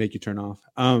that make you turn off,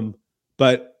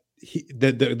 but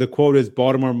the quote is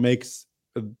Baltimore makes.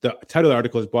 The title of the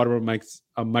article is Baltimore makes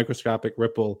a microscopic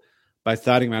ripple by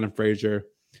signing Adam Frazier.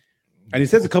 And he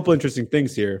says a couple interesting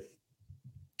things here.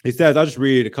 He says, I'll just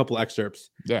read a couple excerpts.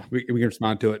 Yeah. We can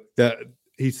respond to it.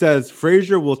 He says,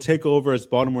 Frazier will take over as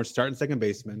Baltimore's starting second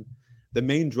baseman. The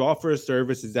main draw for his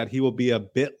service is that he will be a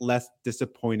bit less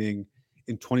disappointing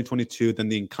in 2022 than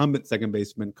the incumbent second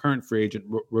baseman, current free agent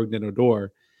Rougned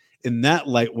Odor. In that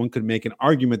light, one could make an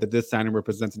argument that this signing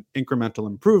represents an incremental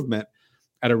improvement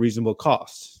at a reasonable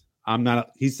cost.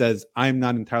 He says, I'm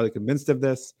not entirely convinced of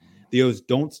this. The O's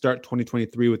don't start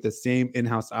 2023 with the same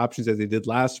in-house options as they did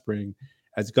last spring,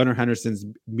 as Gunnar Henderson's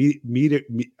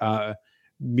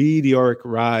meteoric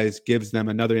rise gives them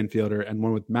another infielder and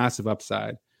one with massive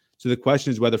upside. So the question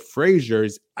is whether Frazier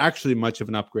is actually much of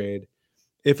an upgrade,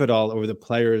 if at all, over the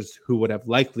players who would have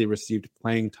likely received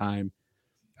playing time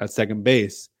at second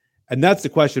base. And that's the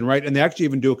question, right? And they actually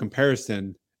even do a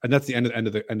comparison. And that's the end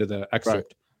of the excerpt. Right.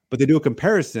 But they do a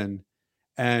comparison,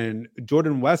 and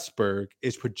Jordan Westburg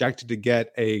is projected to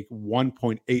get a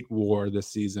 1.8 WAR this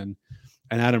season,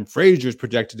 and Adam Frazier is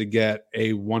projected to get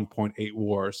a 1.8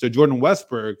 WAR. So Jordan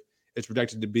Westburg is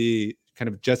projected to be kind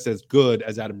of just as good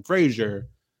as Adam Frazier.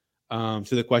 So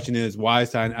the question is, why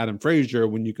sign Adam Frazier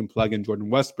when you can plug in Jordan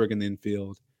Westburg in the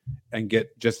infield and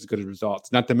get just as good as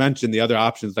results? Not to mention the other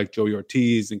options like Joey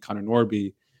Ortiz and Connor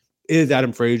Norby. Is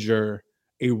Adam Frazier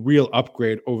a real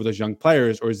upgrade over those young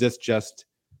players, or is this just,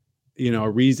 a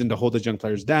reason to hold those young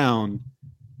players down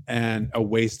and a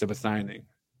waste of a signing?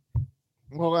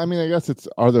 Well, I mean, I guess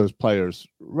are those players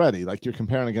ready? Like you're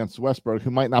comparing against Westburg, who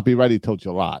might not be ready till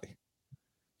July.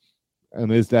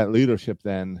 And is that leadership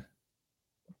then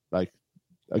like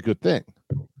a good thing?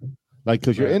 Like,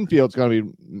 because your infield's going to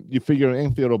be, you figure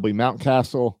infield will be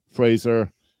Mountcastle,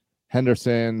 Frazier,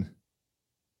 Henderson,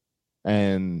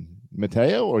 and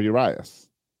Mateo or Urias.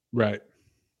 Right.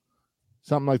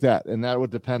 Something like that. And that would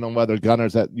depend on whether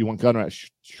you want Gunnar at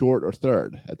short or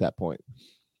third at that point.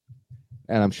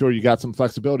 And I'm sure you got some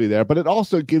flexibility there, but it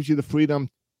also gives you the freedom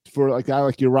for a guy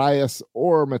like Urias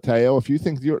or Mateo, if you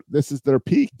think this is their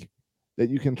peak, that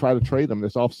you can try to trade them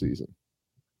this offseason.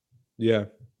 Yeah.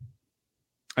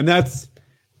 And that's,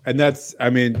 I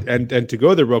mean, and to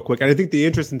go there real quick. And I think the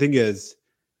interesting thing is,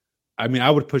 I mean,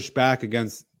 I would push back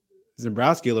against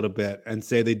Szymborski a little bit and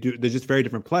say they're just very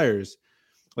different players.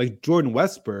 Like Jordan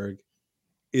Westburg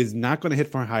is not going to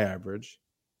hit for a high average.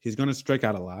 He's going to strike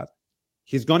out a lot.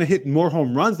 He's going to hit more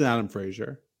home runs than Adam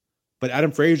Frazier, but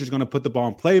Adam Frazier is going to put the ball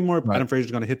in play more. Right. Adam Frazier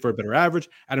is going to hit for a better average.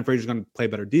 Adam Frazier is going to play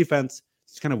better defense.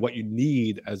 It's kind of what you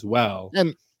need as well.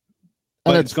 And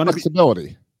it's going flexibility.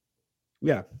 To be,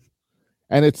 yeah.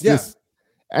 And it's this,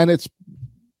 and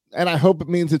I hope it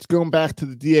means it's going back to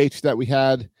the DH that we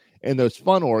had in those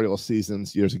fun Orioles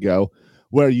seasons years ago,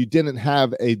 where you didn't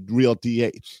have a real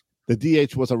DH. The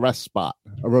DH was a rest spot,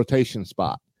 a rotation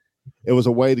spot. It was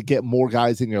a way to get more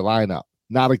guys in your lineup,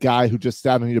 not a guy who just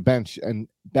sat on your bench and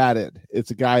batted.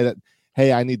 It's a guy that,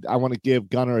 hey, I want to give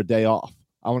Gunnar a day off.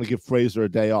 I want to give Frazier a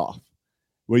day off,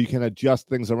 where you can adjust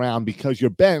things around because your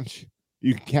bench,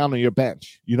 you can count on your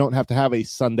bench. You don't have to have a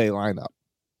Sunday lineup.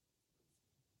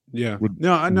 Yeah.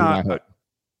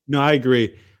 No, I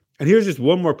agree. And here's just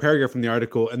one more paragraph from the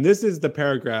article. And this is the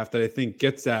paragraph that I think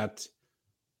gets at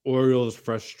Orioles'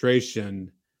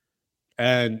 frustration.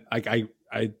 And I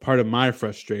part of my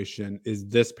frustration is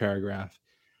this paragraph.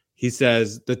 He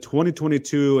says the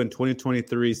 2022 and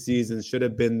 2023 seasons should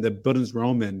have been the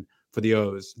Bundesroman for the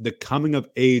O's, the coming of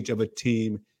age of a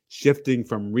team shifting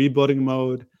from rebuilding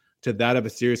mode to that of a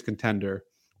serious contender.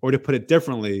 Or to put it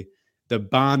differently, the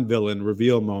Bond villain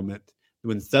reveal moment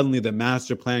when suddenly the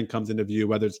master plan comes into view,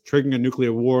 whether it's triggering a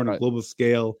nuclear war on a global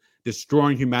scale,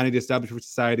 destroying humanity established for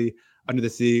society under the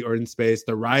sea or in space,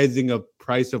 the rising of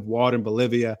price of water in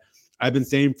Bolivia. I've been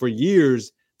saying for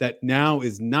years that now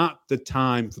is not the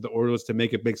time for the Orioles to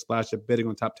make a big splash of bidding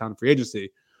on top talent free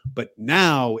agency, but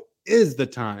now is the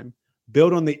time.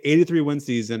 Build on the 83-win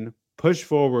season, push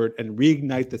forward, and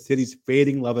reignite the city's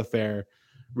fading love affair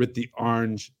with the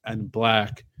orange and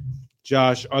black.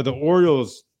 Josh, are the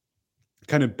Orioles,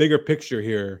 kind of bigger picture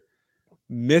here,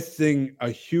 missing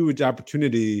a huge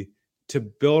opportunity to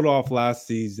build off last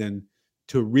season,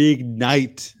 to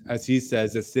reignite, as he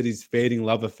says, the city's fading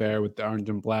love affair with the orange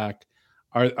and black?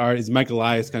 Is Mike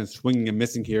Elias kind of swinging and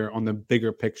missing here on the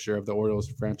bigger picture of the Orioles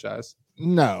franchise?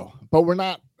 No, but we're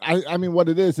not. I mean, what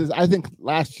it is I think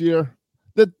last year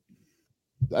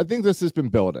I think this has been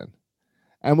building,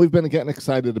 and we've been getting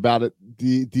excited about it.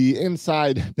 The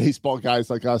inside baseball guys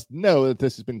like us know that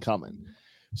this has been coming.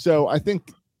 So I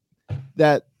think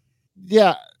that,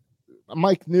 yeah,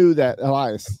 Mike knew that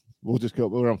Elias.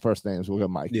 We're on first names. We'll go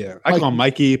Mike. Yeah, I call him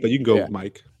Mikey, but you can go with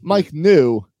Mike. Mike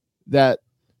knew that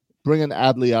bringing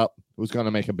Adley up was going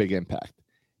to make a big impact.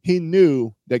 He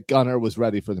knew that Gunnar was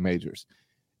ready for the majors.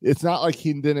 It's not like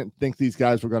he didn't think these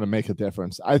guys were going to make a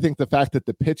difference. I think the fact that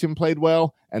the pitching played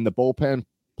well and the bullpen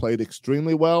played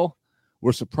extremely well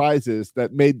were surprises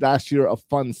that made last year a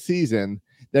fun season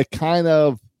that kind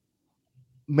of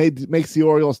makes the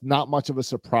Orioles not much of a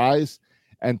surprise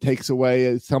and takes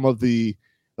away some of the,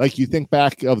 like, you think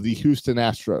back of the Houston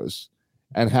Astros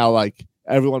and how, like,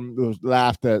 everyone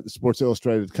laughed at the Sports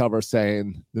Illustrated cover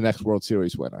saying the next World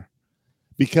Series winner,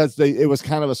 because it was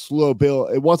kind of a slow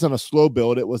build. It wasn't a slow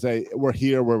build. It was we're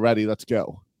here, we're ready, let's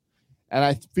go. And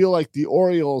I feel like the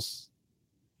Orioles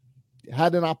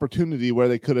had an opportunity where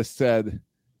they could have said,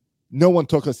 no one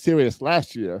took us serious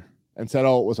last year and said,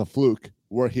 oh, it was a fluke.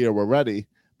 We're here, we're ready.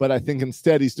 But I think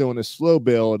instead he's doing a slow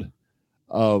build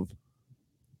of,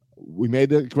 we made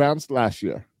the grounds last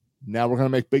year. Now we're going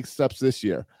to make big steps this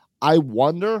year. I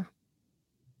wonder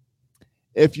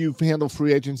if you've handled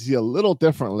free agency a little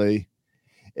differently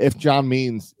if John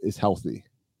Means is healthy.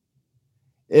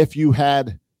 If you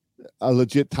had a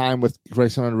legit time with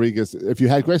Grayson Rodriguez, if you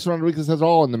had Grayson Rodriguez at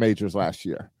all in the majors last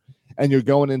year, and you're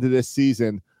going into this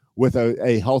season with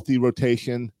a healthy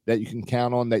rotation that you can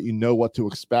count on, that you know what to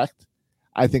expect,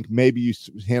 I think maybe you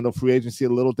handle free agency a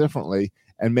little differently,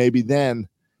 and maybe then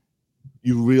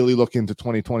you really look into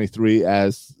 2023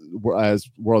 as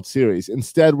World Series.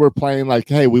 Instead, we're playing like,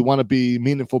 hey, we want to be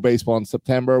meaningful baseball in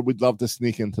September. We'd love to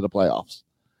sneak into the playoffs.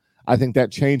 I think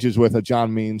that changes with a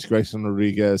John Means, Grayson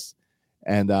Rodriguez,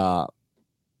 and the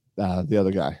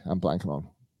other guy I'm blanking on.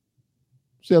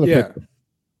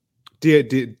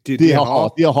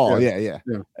 DL Hall. Yeah.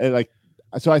 And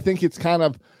so I think it's kind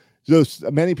of those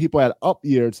many people had up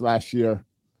years last year.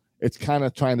 It's kind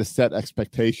of trying to set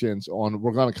expectations on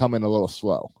we're going to come in a little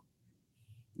slow.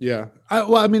 Yeah.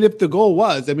 If the goal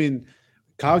was,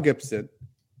 Kyle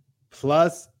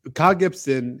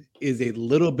Gibson is a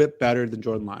little bit better than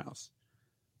Jordan Lyles.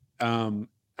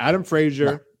 Adam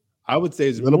Frazier, I would say,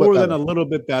 is more than a little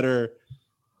bit better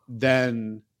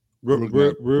than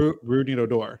Rudy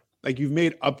Odor. Like, you've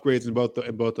made upgrades in both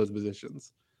those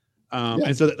positions.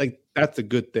 And so that's a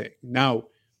good thing. Now,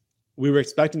 we were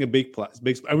expecting a big plus.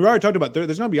 And we already talked about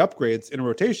there's going to be upgrades in a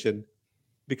rotation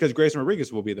because Grayson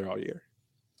Rodriguez will be there all year,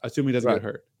 assuming he doesn't get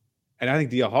hurt. And I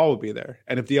think DL Hall will be there.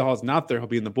 And if DL Hall is not there, he'll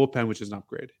be in the bullpen, which is an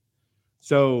upgrade.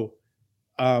 So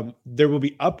there will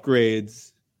be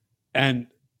upgrades, and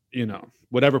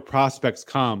whatever prospects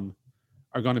come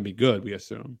are going to be good, we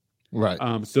assume. Right.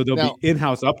 So there'll be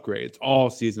in-house upgrades all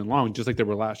season long, just like there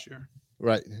were last year.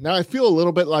 Right. Now I feel a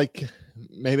little bit like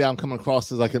maybe I'm coming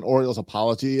across as like an Orioles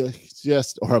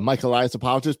apologist or a Mike Elias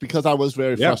apologist, because I was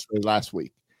very frustrated last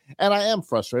week. And I am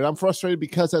frustrated. I'm frustrated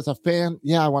because as a fan,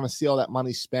 I want to see all that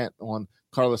money spent on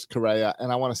Carlos Correa,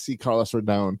 and I want to see Carlos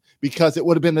Rodon, because it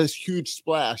would have been this huge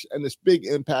splash and this big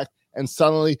impact, and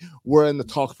suddenly we're in the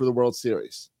talk for the World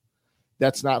Series.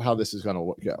 That's not how this is going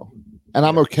to go. And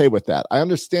I'm okay with that. I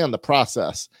understand the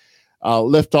process.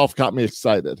 Liftoff got me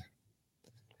excited.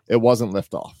 It wasn't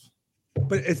liftoff.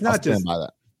 But it's not just by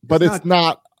that. But it's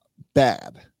not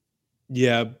bad.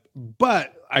 Yeah,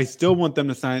 but I still want them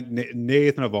to sign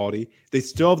Nathan Eovaldi. They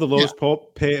still have the lowest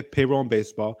payroll in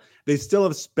baseball. They still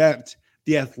have spent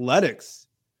the Athletics,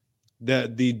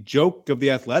 the joke of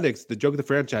the Athletics, the joke of the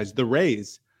franchise, the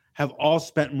Rays have all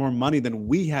spent more money than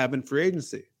we have in free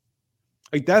agency.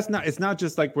 Like it's not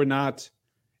just like we're not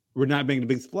making a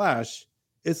big splash.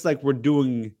 It's like we're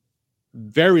doing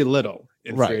very little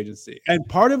in free agency. And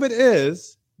part of it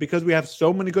is because we have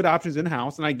so many good options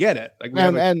in-house, and I get it. Like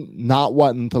and not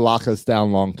wanting to lock us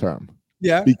down long term.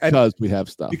 Yeah. Because we have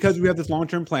stuff. Because we have this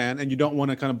long-term plan, and you don't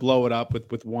want to kind of blow it up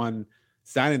with one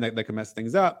signing that can mess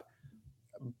things up.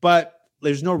 But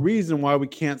there's no reason why we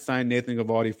can't sign Nathan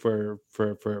Eovaldi for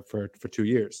 2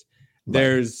 years.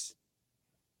 Right.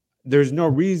 There's no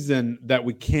reason that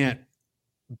we can't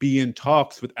be in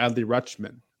talks with Adley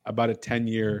Rutschman about a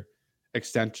 10-year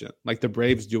extension, like the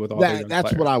Braves do with all their young That's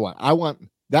players. what I want.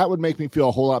 That would make me feel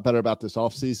a whole lot better about this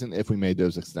offseason if we made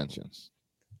those extensions.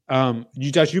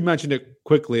 You mentioned it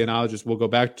quickly, and we'll go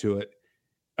back to it.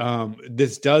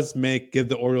 This does give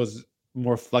the Orioles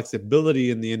more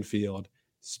flexibility in the infield.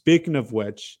 Speaking of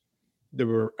which, a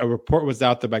report was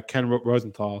out there by Ken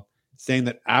Rosenthal saying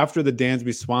that after the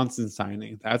Dansby Swanson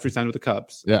signing, after he signed with the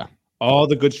Cubs, all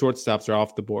the good shortstops are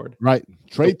off the board. Right.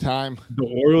 Trade time. The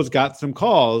Orioles got some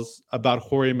calls about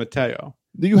Jorge Mateo.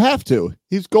 You have to.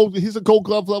 He's a Gold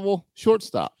Glove level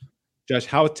shortstop. Josh,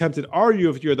 how tempted are you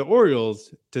if you're the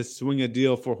Orioles to swing a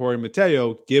deal for Jorge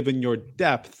Mateo, given your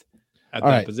depth at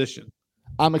that position?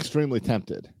 I'm extremely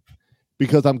tempted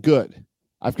because I'm good.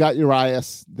 I've got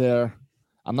Urias there.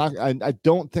 I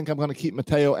don't think I'm going to keep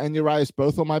Mateo and Urias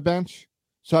both on my bench.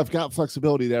 So I've got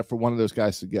flexibility there for one of those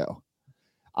guys to go.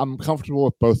 I'm comfortable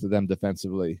with both of them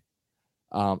defensively.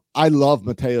 I love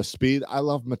Mateo's speed. I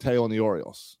love Mateo and the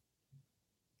Orioles.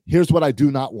 Here's what I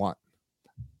do not want.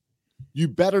 You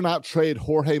better not trade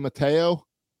Jorge Mateo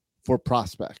for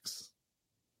prospects.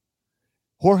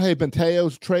 Jorge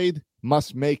Mateo's trade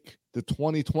must make the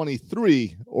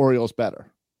 2023 Orioles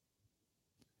better.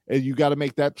 And you got to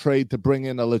make that trade to bring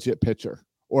in a legit pitcher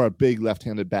or a big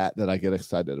left-handed bat that I get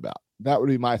excited about. That would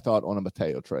be my thought on a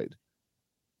Mateo trade.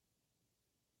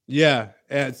 Yeah,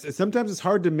 sometimes it's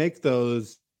hard to make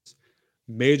those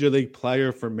major league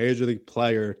player for major league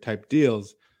player type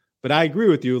deals. But I agree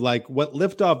with you. Like what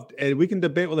liftoff, and we can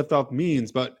debate what liftoff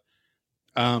means, but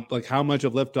like how much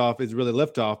of liftoff is really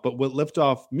liftoff. But what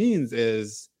liftoff means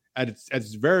is at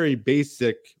its very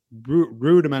basic,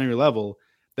 rudimentary level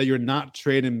that you're not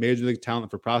trading major league talent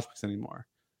for prospects anymore.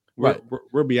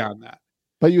 We're beyond that.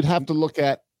 But you'd have to look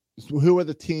at who are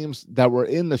the teams that were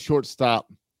in the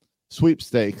shortstop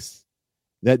sweepstakes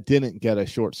that didn't get a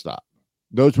shortstop.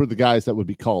 Those were the guys that would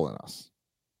be calling us.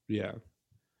 Yeah.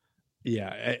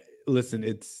 Listen,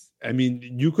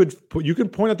 you can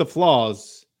point at the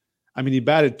flaws. I mean, he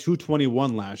batted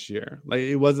 .221 last year. Like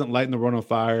it wasn't lighting the run on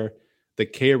fire. The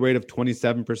K rate of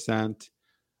 27%.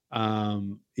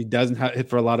 He doesn't hit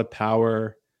for a lot of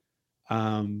power.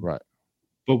 Right.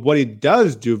 But what he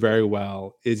does do very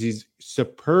well is he's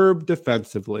superb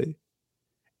defensively,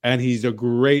 and he's a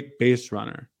great base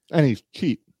runner. And he's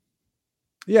cheap.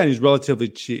 Yeah, and he's relatively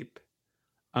cheap.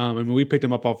 We picked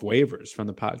him up off waivers from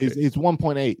the Padres. He's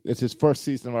 1.8. It's his first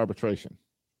season of arbitration.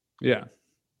 Yeah.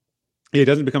 He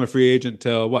doesn't become a free agent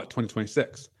till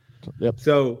 2026. Yep.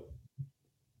 So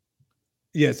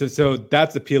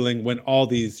that's appealing when all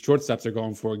these shortstops are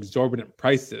going for exorbitant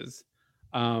prices.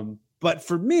 But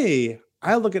for me,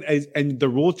 I look at and the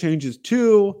rule changes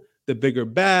too, the bigger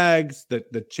bags,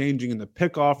 the changing in the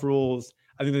pickoff rules.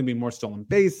 I think there'll be more stolen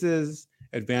bases,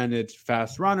 advantage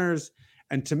fast runners.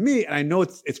 And to me, and I know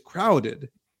it's crowded,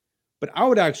 but I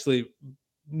would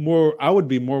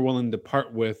be more willing to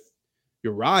part with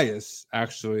Urias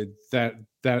actually than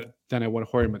I would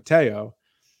Jorge Mateo,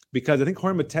 because I think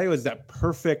Jorge Mateo is that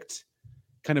perfect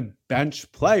kind of bench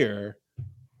player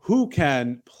who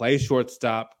can play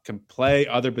shortstop, can play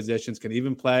other positions, can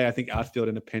even play, I think, outfield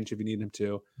in a pinch if you need him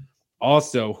to.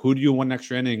 Also, who do you want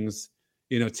extra innings,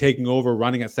 taking over,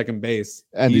 running at second base?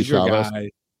 He's your guy.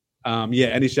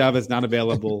 Andy Chavez not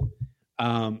available.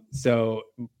 So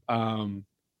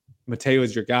Mateo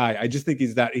is your guy. I just think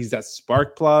he's that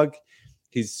spark plug.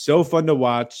 He's so fun to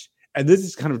watch. And this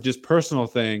is kind of just personal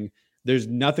thing. There's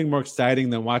nothing more exciting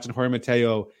than watching Jorge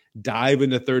Mateo dive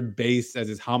into third base as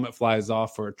his helmet flies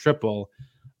off for a triple.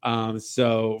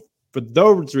 So for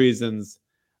those reasons,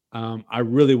 I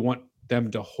really want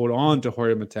them to hold on to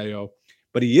Jorge Mateo.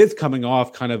 But he is coming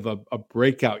off kind of a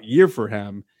breakout year for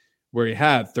him, where he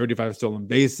had 35 stolen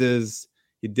bases.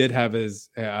 He did have his,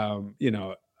 a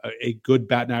good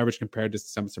batting average compared to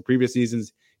some previous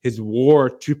seasons. His WAR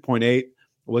 2.8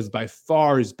 was by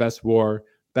far his best WAR,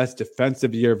 best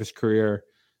defensive year of his career.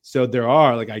 So there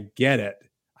are, like, I get it.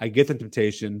 I get the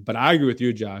temptation, but I agree with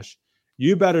you, Josh.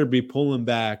 You better be pulling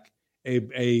back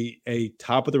a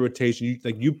top of the rotation.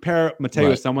 You pair Mateo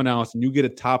with someone else, and you get a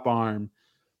top arm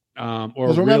or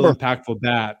a real impactful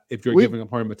bat if you're giving up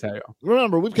Jorge Mateo.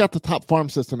 Remember, we've got the top farm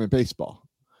system in baseball.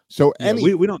 So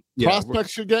we don't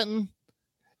prospects you're getting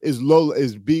is low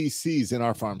is B, C's in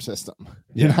our farm system.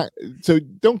 Yeah. So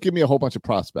don't give me a whole bunch of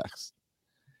prospects.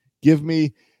 Give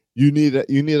me you need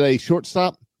a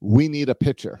shortstop. We need a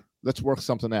pitcher. Let's work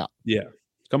something out. Yeah.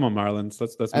 Come on, Marlins.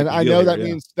 Let's and I know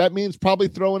that means probably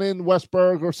throwing in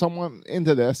Westberg or someone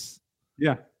into this.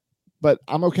 Yeah. But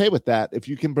I'm okay with that if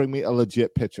you can bring me a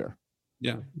legit pitcher.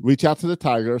 Yeah. Reach out to the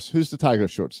Tigers. Who's the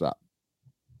Tigers shortstop?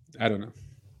 I don't know.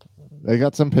 They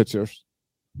got some pitchers.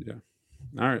 Yeah.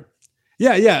 All right.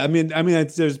 Yeah. I mean,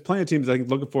 there's plenty of teams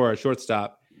looking for a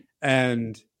shortstop,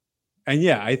 and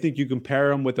yeah, I think you can pair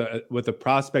them with a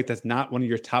prospect that's not one of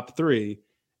your top three,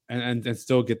 and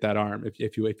still get that arm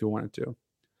if you wanted to.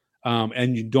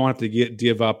 And you don't have to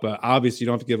give up. Obviously, you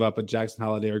don't have to give up a Jackson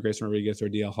Holiday or Grayson Rodriguez or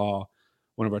DL Hall,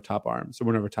 one of our top arms or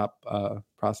one of our top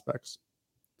prospects.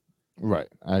 Right,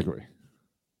 I agree.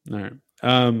 All right.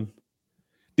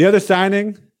 The other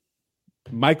signing,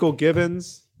 Michael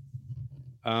Givens,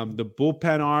 the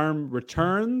bullpen arm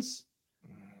returns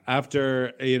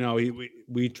after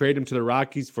we trade him to the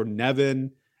Rockies for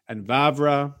Nevin and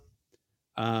Vavra.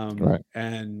 Right.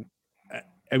 And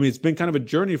I mean, it's been kind of a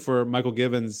journey for Michael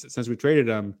Givens since we traded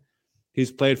him.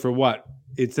 He's played for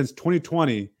since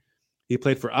 2020. He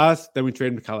played for us. Then we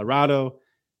traded him to Colorado.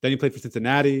 Then he played for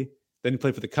Cincinnati. Then he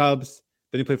played for the Cubs.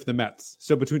 Then he played for the Mets.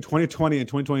 So between 2020 and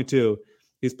 2022,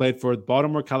 he's played for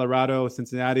Baltimore, Colorado,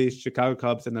 Cincinnati, Chicago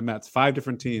Cubs, and the Mets. 5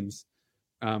 different teams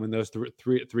in those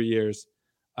three years.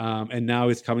 And now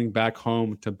he's coming back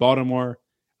home to Baltimore.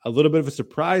 A little bit of a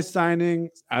surprise signing,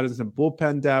 added some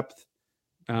bullpen depth.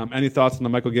 Any thoughts on the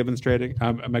Michael Givens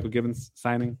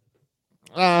signing?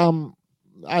 I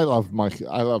love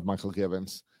Michael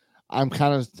Givens. I'm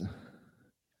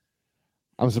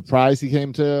surprised he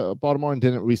came to Baltimore and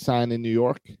didn't re-sign in New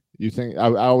York. You think I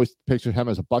always pictured him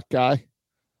as a Buck guy.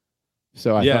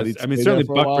 So I thought certainly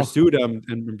Buck pursued him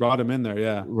and brought him in there.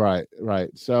 Yeah, right.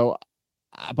 So,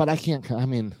 but I can't. I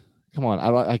mean, come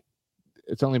on.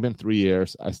 It's only been 3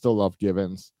 years. I still love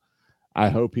Givens. I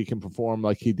hope he can perform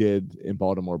like he did in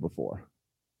Baltimore before.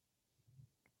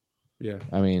 Yeah.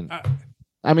 I mean,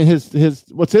 his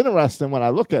what's interesting when I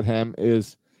look at him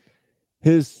is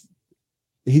his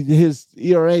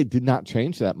ERA did not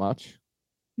change that much.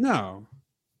 No.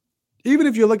 Even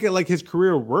if you look at his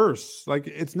career worse,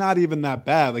 it's not even that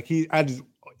bad. If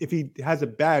he has a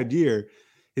bad year,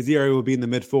 his ERA will be in the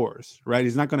mid 4s, right?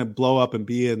 He's not going to blow up and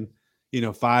be in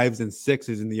 5s and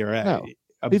 6s in the ERA. No.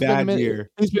 He's bad year.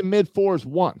 He's been mid 4s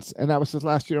once, and that was his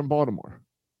last year in Baltimore.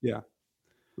 Yeah.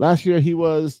 Last year he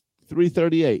was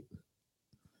 338.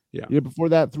 Yeah. Year before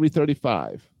that,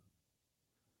 335.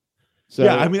 So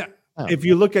yeah, I mean, if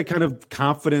you look at kind of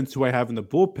confidence who I have in the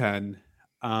bullpen,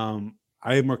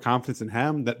 I have more confidence in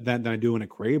him than I do in a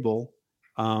Crable,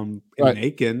 in an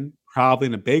Aiken, probably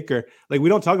in a Baker. We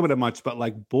don't talk about it much, but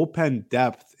bullpen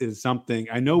depth is something.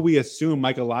 I know we assume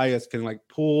Mike Elias can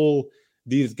pull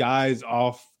these guys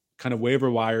off kind of waiver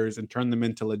wires and turn them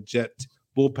into legit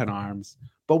bullpen arms,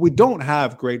 but we don't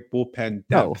have great bullpen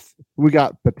depth. No. We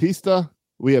got Batista,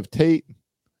 we have Tate,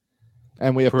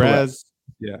 and we have Perez.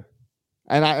 Yeah.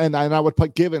 And I would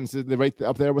put Givens right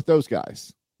up there with those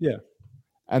guys. Yeah.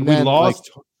 And we then lost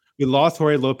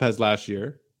Jorge Lopez last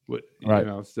year.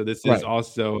 Right. So this is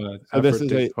also an effort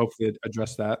to hopefully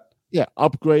address that. Yeah.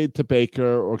 Upgrade to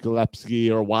Baker or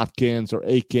Gillespie or Watkins or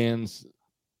Aikens.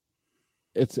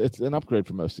 It's an upgrade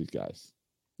for most of these guys.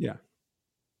 Yeah.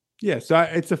 Yeah. So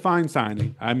it's a fine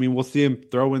signing. I mean, we'll see him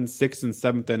throw in 6th and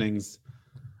 7th innings.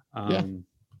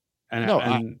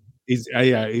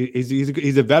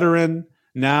 He's a veteran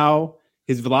now.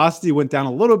 His velocity went down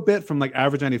a little bit from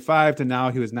average 95 to now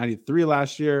he was 93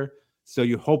 last year. So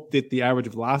you hope that the average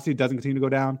velocity doesn't continue to go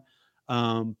down.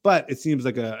 But it seems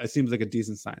like a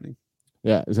decent signing.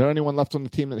 Yeah. Is there anyone left on the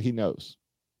team that he knows?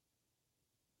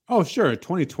 Oh, sure.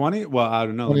 2020. Well, I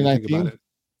don't know. 2019, think about it.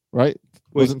 Right?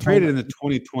 Well, he was traded in the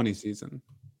 2020 season.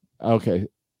 Okay.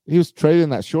 He was traded in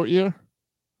that short year?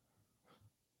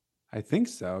 I think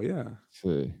so, yeah. Let's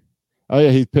see. Oh,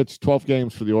 yeah. He pitched 12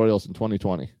 games for the Orioles in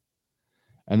 2020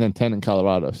 and then 10 in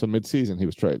Colorado. So mid-season, he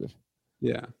was traded.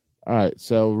 Yeah. All right.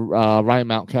 So Ryan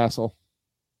Mountcastle.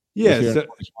 Yeah. So,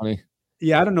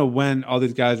 yeah, I don't know when all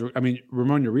these guys were. I mean,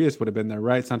 Ramon Urias would have been there,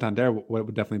 right? Santander would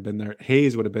have definitely been there.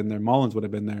 Hayes would have been there. Mullins would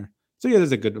have been there. So, yeah,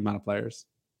 there's a good amount of players.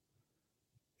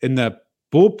 In the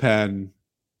bullpen,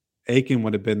 Aiken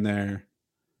would have been there.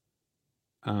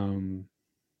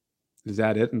 Is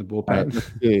that it in the bullpen? Right,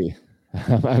 let's see.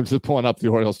 I'm just pulling up the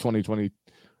Orioles 2020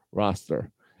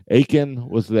 roster. Aiken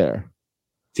was there.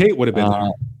 Tate would have been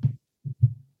there.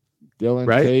 Dylan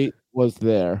Right? Tate was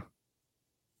there.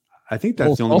 I think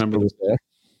that's the only member. was there.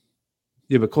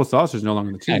 Yeah, but Cole Saucer's no longer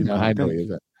on the team. I know he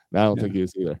isn't. I don't think he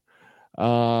is either.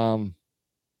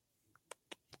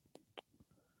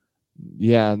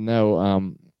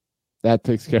 That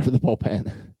takes care of the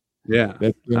bullpen. Yeah.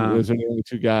 Those are the only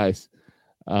two guys.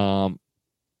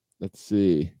 Let's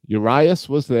see. Urias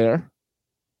was there.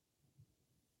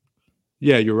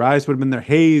 Yeah, Urias would have been there.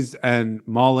 Hayes and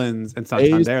Mullins and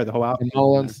Santander, the whole outfit. And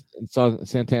Mullins and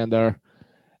Santander.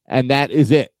 And that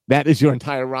is it. That is your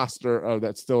entire roster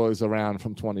that still is around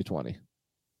from 2020.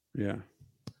 Yeah.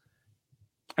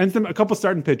 And a couple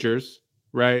starting pitchers,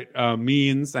 right?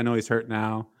 Means, I know he's hurt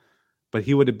now, but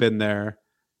he would have been there.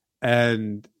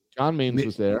 And John Means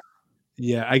was there.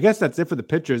 Yeah, I guess that's it for the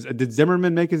pitchers. Did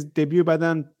Zimmerman make his debut by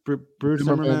then? Bruce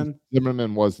Zimmerman?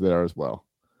 Zimmerman was there as well.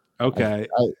 Okay.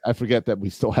 I forget that we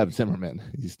still have Zimmerman.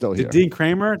 He's still here. Dean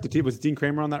Kramer? Was Dean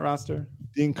Kramer on that roster?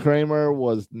 Dean Kramer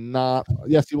was not.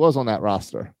 Yes, he was on that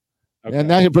roster. Okay. And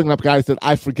now you're bringing up guys that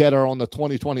I forget are on the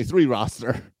 2023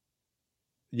 roster.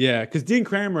 Yeah, because Dean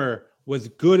Kramer was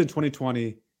good in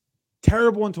 2020,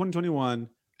 terrible in 2021.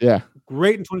 Yeah.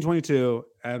 Great in 2022,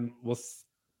 and was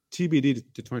TBD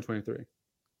to 2023.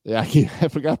 Yeah, I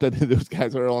forgot that those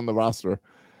guys are on the roster.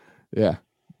 Yeah.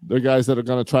 They're guys that are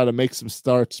going to try to make some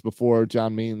starts before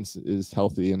John Means is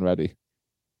healthy and ready.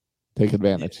 Take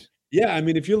advantage. Yeah, I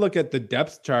mean, if you look at the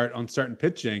depth chart on starting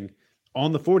pitching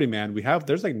on the 40-man,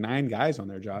 there's like 9 guys on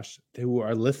there, Josh, who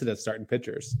are listed as starting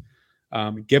pitchers.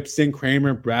 Gibson,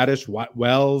 Kramer, Bradish,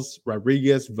 Wells,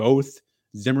 Rodriguez, Voth,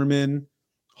 Zimmerman,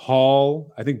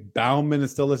 Hall. I think Bauman is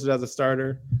still listed as a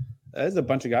starter. There's a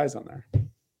bunch of guys on there.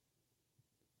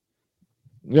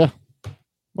 Yeah.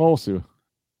 Well, we'll see.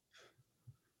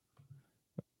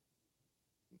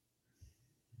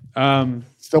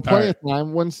 Still plenty of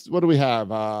time. What do we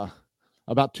have?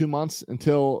 About 2 months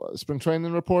until spring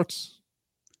training reports.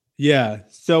 Yeah.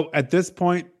 So at this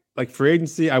point, like free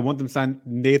agency, I want them to sign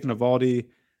Nathan Eovaldi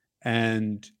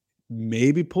and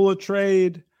maybe pull a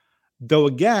trade. Though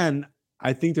again,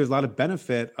 I think there's a lot of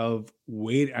benefit of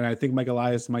wait, and I think Mike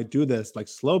Elias might do this, like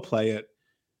slow play it.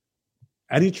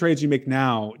 Any trades you make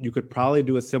now, you could probably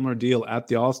do a similar deal at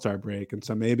the All-Star break. And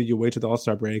so maybe you wait to the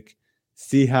All-Star break,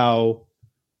 see how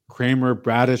Kramer,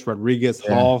 Bradish, Rodriguez,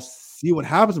 Hall, see what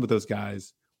happens with those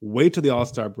guys. Wait till the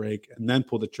All-Star break and then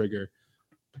pull the trigger.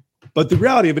 But the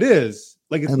reality of it is,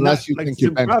 like, it's unless not you like think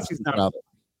Zembrowski's not.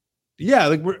 Yeah,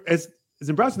 like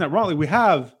Zembrowski's not wrong. Like we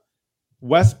have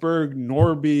Westberg,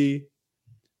 Norby,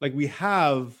 like we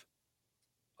have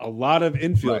a lot of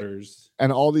infielders,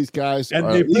 and all these guys,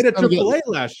 and they played at AAA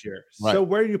last year. Right. So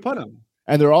where do you put them?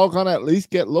 And they're all going to at least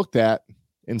get looked at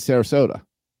in Sarasota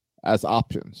as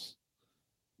options.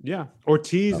 Yeah.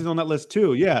 Ortiz is on that list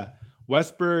too. Yeah.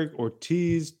 Westberg,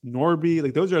 Ortiz, Norby.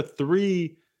 Like those are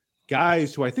 3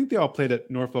 guys who I think they all played at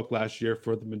Norfolk last year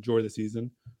for the majority of the season,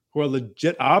 who are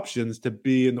legit options to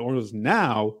be in the Orioles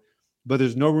now, but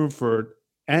there's no room for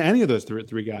any of those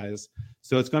three guys.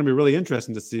 So it's going to be really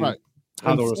interesting to see how the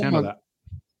Orioles handle that.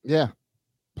 Yeah.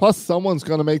 Plus, someone's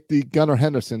going to make the Gunnar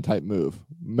Henderson type move.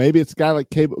 Maybe it's a guy like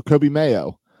Kobe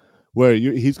Mayo, where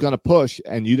he's going to push,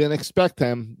 and you didn't expect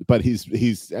him, but he's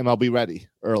MLB ready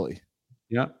early.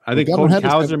 Yeah, I think Cody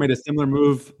Kowser made a similar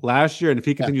move last year, and if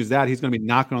he continues that, he's going to be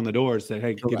knocking on the door and say,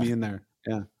 "Hey, get me in there."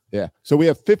 Yeah, yeah. So we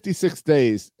have 56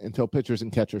 days until pitchers and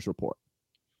catchers report.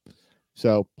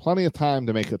 So plenty of time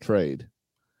to make a trade.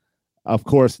 Of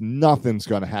course, nothing's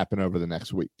going to happen over the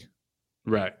next week.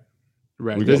 Right.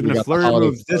 There's been a flurry of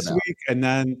moves this week, and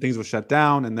then things will shut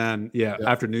down, and then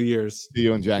after New Year's, see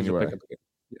you in January.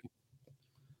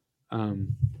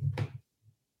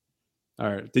 All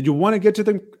right. Did you want to get to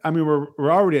them? I mean,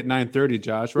 we're already at 9:30,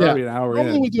 Josh. We're already an hour in.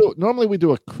 Normally we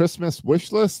do a Christmas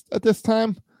wish list at this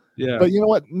time. Yeah. But you know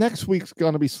what? Next week's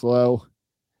going to be slow.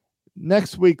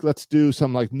 Next week, let's do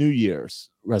some like New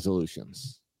Year's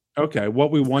resolutions. Okay.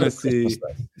 What we want to see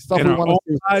in our own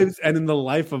lives and in the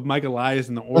life of Mike Elias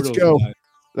and the Orioles.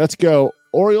 Let's go.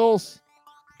 Orioles,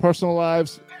 personal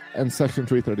lives, and Section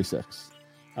 336.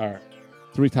 All right.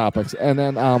 3 topics. And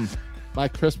then my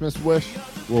Christmas wish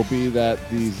will be that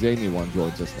the Zany one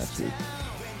joins us next week.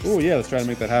 Oh, yeah. Let's try to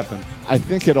make that happen. I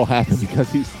think it'll happen because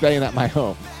he's staying at my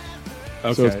home.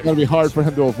 Okay. So it's going to be hard for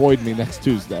him to avoid me next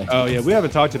Tuesday. Oh, yeah. We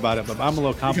haven't talked about it, but I'm a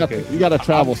little complicated. You got a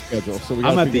travel schedule. So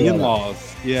I'm at the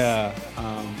in-laws. Yeah.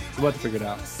 So we'll have to figure it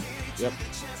out. Yep.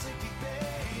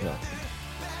 Yeah.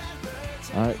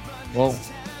 All right. Well,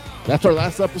 That's our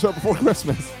last episode before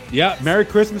Christmas. Yeah. Merry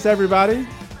Christmas, everybody.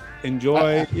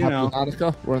 Enjoy, Happy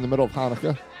Hanukkah. We're in the middle of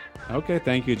Hanukkah. Okay.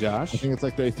 Thank you, Josh. I think it's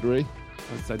like day 3.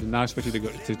 I did not expect you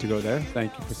to go there.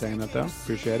 Thank you for saying that, though.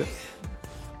 Appreciate it.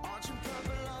 All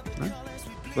right.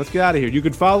 Let's get out of here. You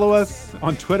can follow us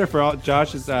on Twitter for all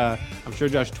Josh's. I'm sure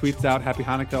Josh tweets out Happy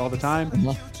Hanukkah all the time.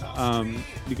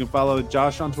 You can follow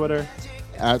Josh on Twitter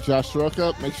at Josh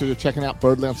Soroka. Make sure you're checking out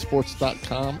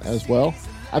birdlandsports.com as well.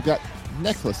 I've got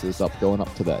necklaces going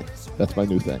up today. That's my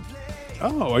new thing.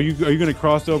 Oh, are you going to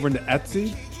cross over into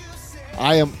Etsy?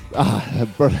 I am.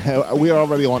 We are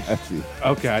already on Etsy.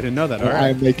 Okay, I didn't know that. All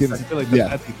right. I'm making. I feel like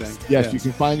that's Etsy thing. Yes, you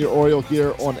can find your Oriole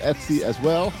gear on Etsy as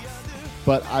well.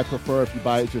 But I prefer if you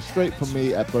buy it just straight from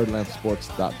me at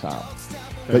birdlandsports.com.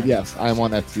 But yes, I'm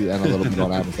on Etsy and a little bit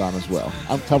on Amazon as well.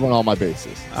 I'm covering all my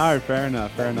bases. All right, fair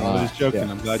enough. I was just joking.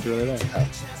 Yeah. I'm glad you're really there. Yeah.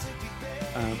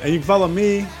 And you can follow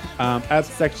me at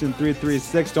Section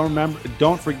 336.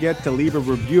 Don't forget to leave a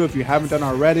review if you haven't done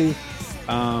already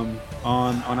on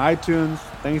iTunes.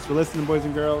 Thanks for listening, boys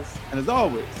and girls. And as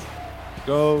always,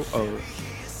 go O's.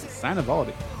 Sign of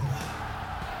Valdi.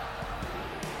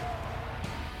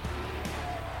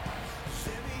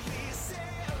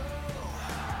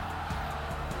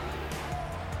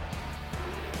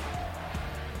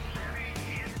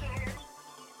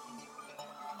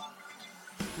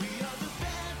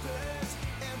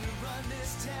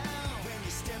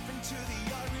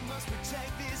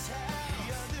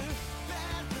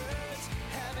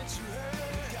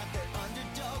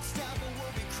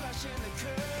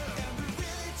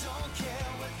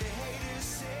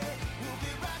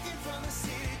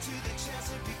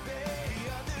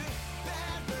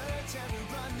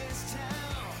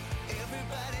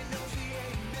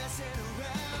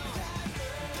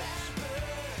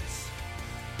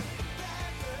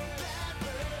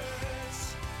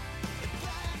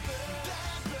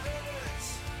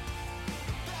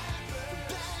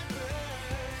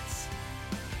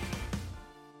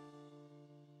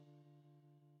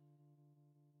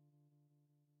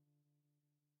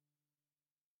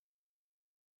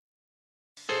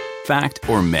 Fact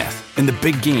or myth? In the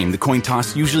big game, the coin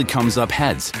toss usually comes up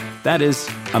heads. That is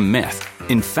a myth.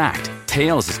 In fact,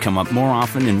 tails has come up more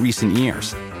often in recent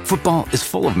years. Football is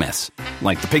full of myths.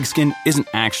 Like the pigskin isn't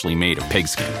actually made of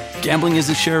pigskin. Gambling is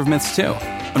a share of myths too.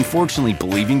 Unfortunately,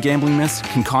 believing gambling myths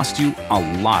can cost you a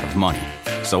lot of money.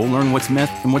 So learn what's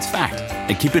myth and what's fact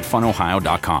at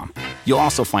keepitfunohio.com. You'll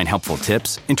also find helpful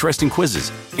tips, interesting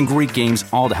quizzes, and great games,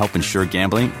 all to help ensure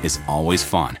gambling is always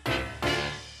fun.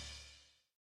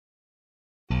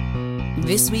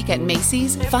 This week at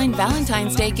Macy's, find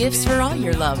Valentine's Day gifts for all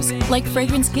your loves, like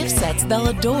fragrance gift sets they'll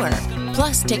adore.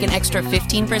 Plus, take an extra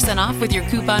 15% off with your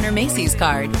coupon or Macy's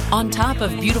card, on top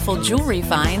of beautiful jewelry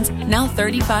finds, now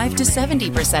 35 to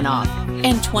 70% off,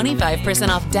 and 25%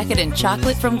 off decadent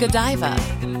chocolate from Godiva.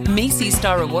 Macy's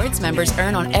Star Rewards members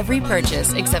earn on every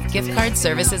purchase except gift card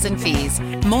services and fees.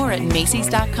 More at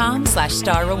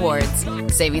Macys.com/Star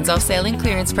Rewards. Savings off sale and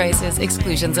clearance prices.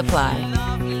 Exclusions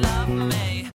apply.